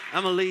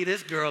 I'm going to leave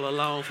this girl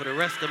alone for the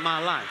rest of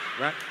my life,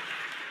 right?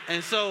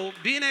 And so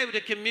being able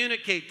to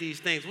communicate these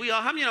things,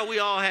 how many know we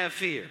all have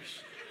fears?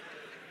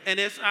 And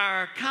it's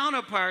our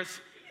counterparts'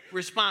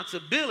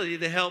 responsibility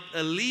to help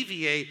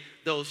alleviate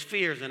those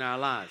fears in our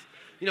lives.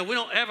 You know,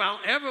 I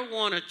don't ever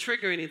want to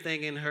trigger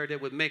anything in her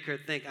that would make her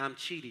think I'm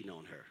cheating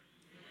on her.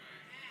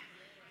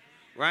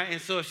 Right?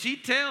 And so if she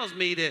tells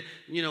me that,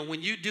 you know,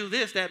 when you do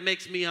this, that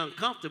makes me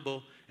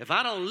uncomfortable, if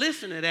I don't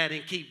listen to that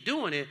and keep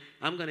doing it,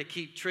 I'm going to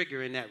keep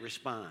triggering that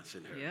response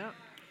in her. Yep.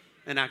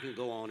 And I can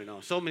go on and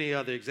on. So many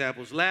other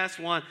examples. Last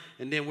one,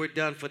 and then we're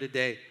done for the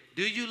day.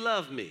 Do you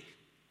love me?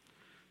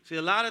 See,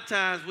 a lot of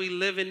times we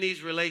live in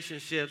these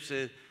relationships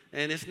and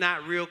it's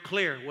not real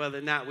clear whether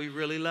or not we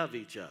really love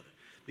each other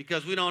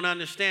because we don't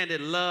understand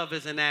that love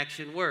is an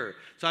action word.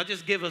 So I'll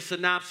just give a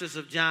synopsis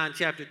of John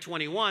chapter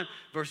 21,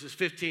 verses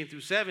 15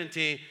 through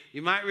 17.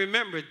 You might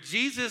remember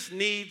Jesus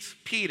needs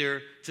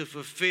Peter to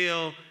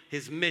fulfill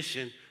his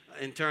mission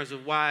in terms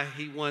of why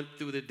he went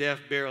through the death,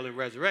 burial, and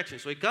resurrection.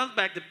 So he comes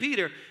back to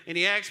Peter, and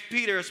he asks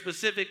Peter a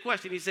specific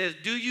question. He says,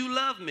 do you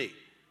love me?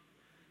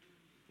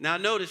 Now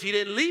notice, he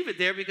didn't leave it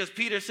there because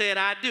Peter said,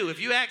 I do.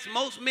 If you ask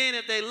most men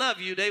if they love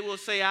you, they will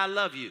say, I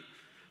love you.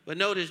 But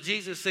notice,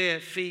 Jesus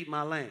said, feed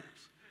my lambs.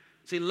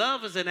 See,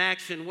 love is an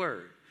action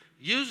word.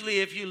 Usually,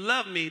 if you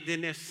love me,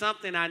 then there's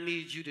something I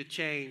need you to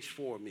change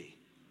for me.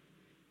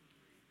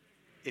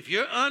 If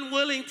you're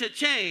unwilling to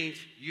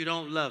change, you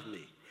don't love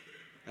me.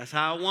 That's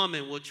how a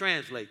woman will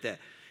translate that.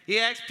 He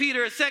asked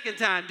Peter a second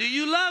time, do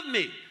you love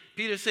me?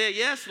 Peter said,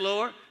 yes,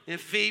 Lord, and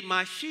feed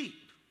my sheep.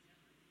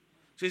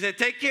 So he said,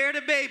 take care of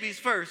the babies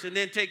first and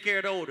then take care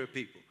of the older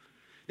people.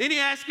 Then he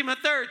asked him a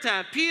third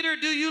time, Peter,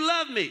 do you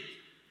love me?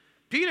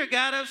 Peter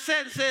got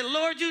upset and said,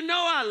 Lord, you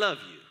know I love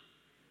you.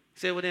 He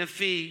said, well, then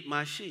feed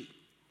my sheep.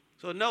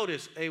 So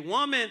notice, a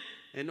woman,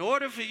 in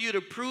order for you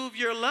to prove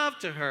your love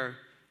to her,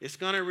 it's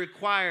going to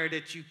require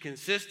that you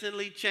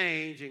consistently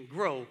change and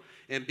grow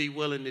and be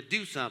willing to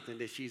do something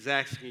that she's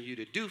asking you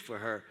to do for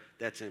her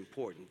that's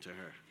important to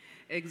her.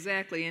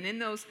 Exactly. And in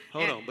those...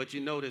 Hold on, but you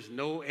notice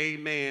no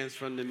amens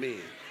from the men.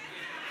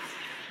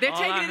 They're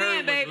taking it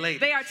in, babe.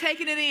 They are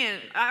taking it in.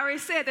 I already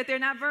said that they're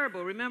not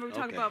verbal. Remember, we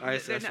talked about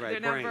they're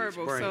not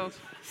verbal. Brains.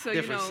 So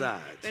different you know,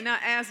 sides. They're not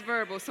as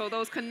verbal. So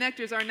those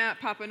connectors are not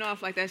popping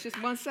off like that. It's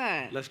just one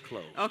side. Let's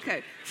close.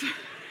 Okay.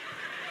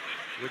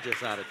 We're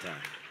just out of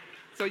time.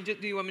 So do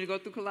you want me to go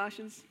through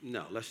Colossians?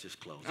 No, let's just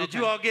close. Okay. Did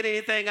you all get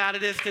anything out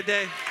of this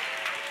today?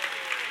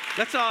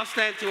 Let's all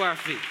stand to our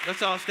feet.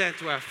 Let's all stand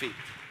to our feet.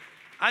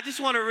 I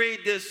just want to read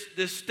this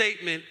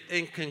statement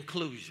in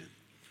conclusion.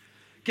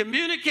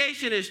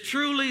 Communication is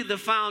truly the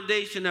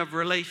foundation of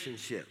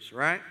relationships,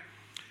 right?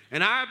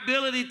 And our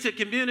ability to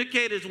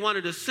communicate is one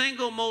of the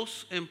single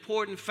most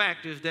important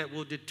factors that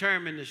will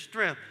determine the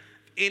strength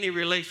of any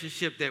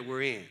relationship that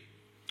we're in.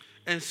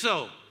 And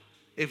so,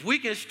 if we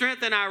can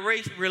strengthen our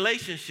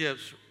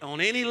relationships on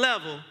any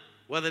level,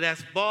 whether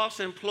that's boss,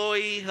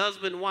 employee,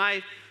 husband,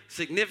 wife,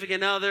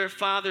 significant other,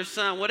 father,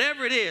 son,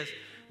 whatever it is,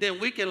 then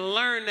we can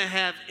learn to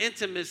have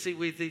intimacy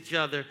with each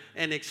other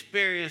and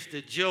experience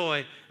the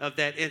joy of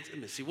that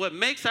intimacy. What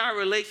makes our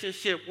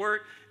relationship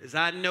work is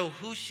I know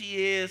who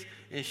she is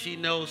and she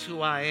knows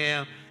who I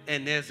am,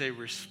 and there's a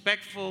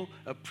respectful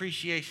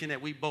appreciation that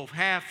we both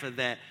have for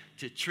that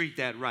to treat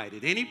that right.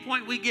 At any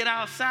point we get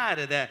outside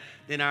of that,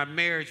 then our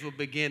marriage will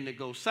begin to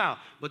go south.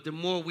 But the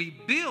more we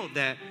build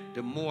that,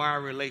 the more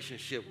our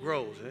relationship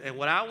grows. And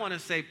what I want to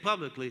say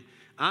publicly,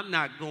 I'm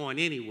not going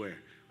anywhere.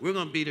 We're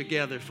going to be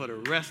together for the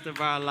rest of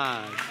our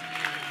lives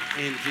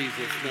in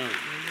Jesus' name.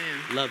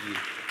 Amen. Love you.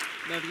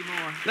 Love you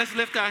more. Let's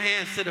lift our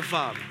hands to the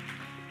Father.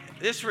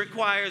 This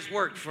requires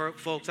work, for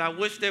folks. I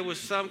wish there was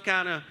some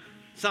kind of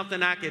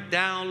something I could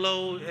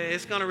download.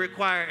 It's going to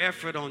require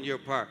effort on your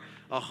part.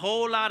 A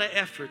whole lot of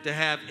effort to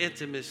have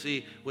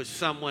intimacy with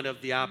someone of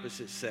the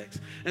opposite sex.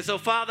 And so,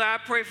 Father, I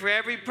pray for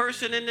every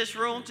person in this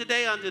room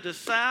today under the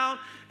sound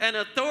and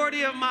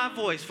authority of my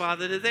voice,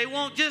 Father, that they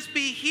won't just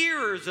be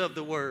hearers of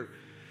the word,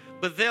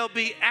 but they'll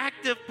be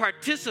active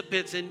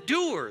participants and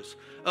doers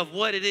of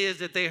what it is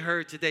that they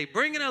heard today,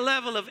 bringing a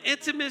level of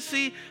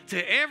intimacy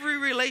to every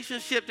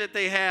relationship that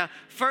they have,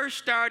 first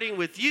starting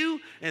with you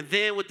and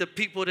then with the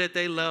people that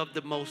they love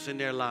the most in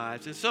their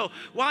lives. And so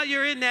while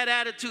you're in that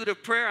attitude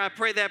of prayer, I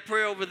pray that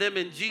prayer over them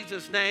in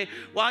Jesus' name.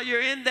 While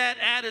you're in that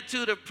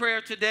attitude of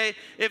prayer today,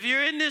 if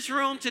you're in this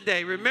room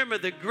today, remember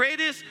the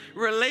greatest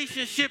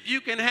relationship you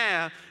can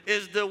have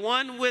is the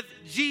one with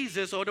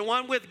Jesus or the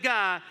one with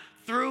God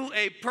through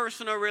a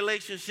personal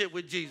relationship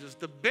with Jesus.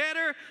 The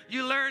better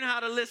you learn how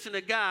to listen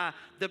to God,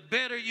 the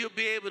better you'll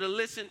be able to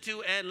listen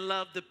to and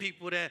love the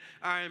people that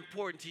are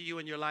important to you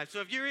in your life.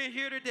 So if you're in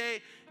here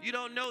today, you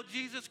don't know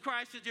Jesus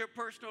Christ as your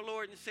personal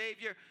Lord and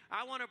Savior,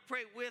 I want to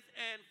pray with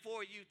and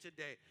for you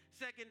today.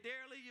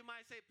 Secondarily, you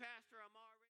might say, Pastor, I'm already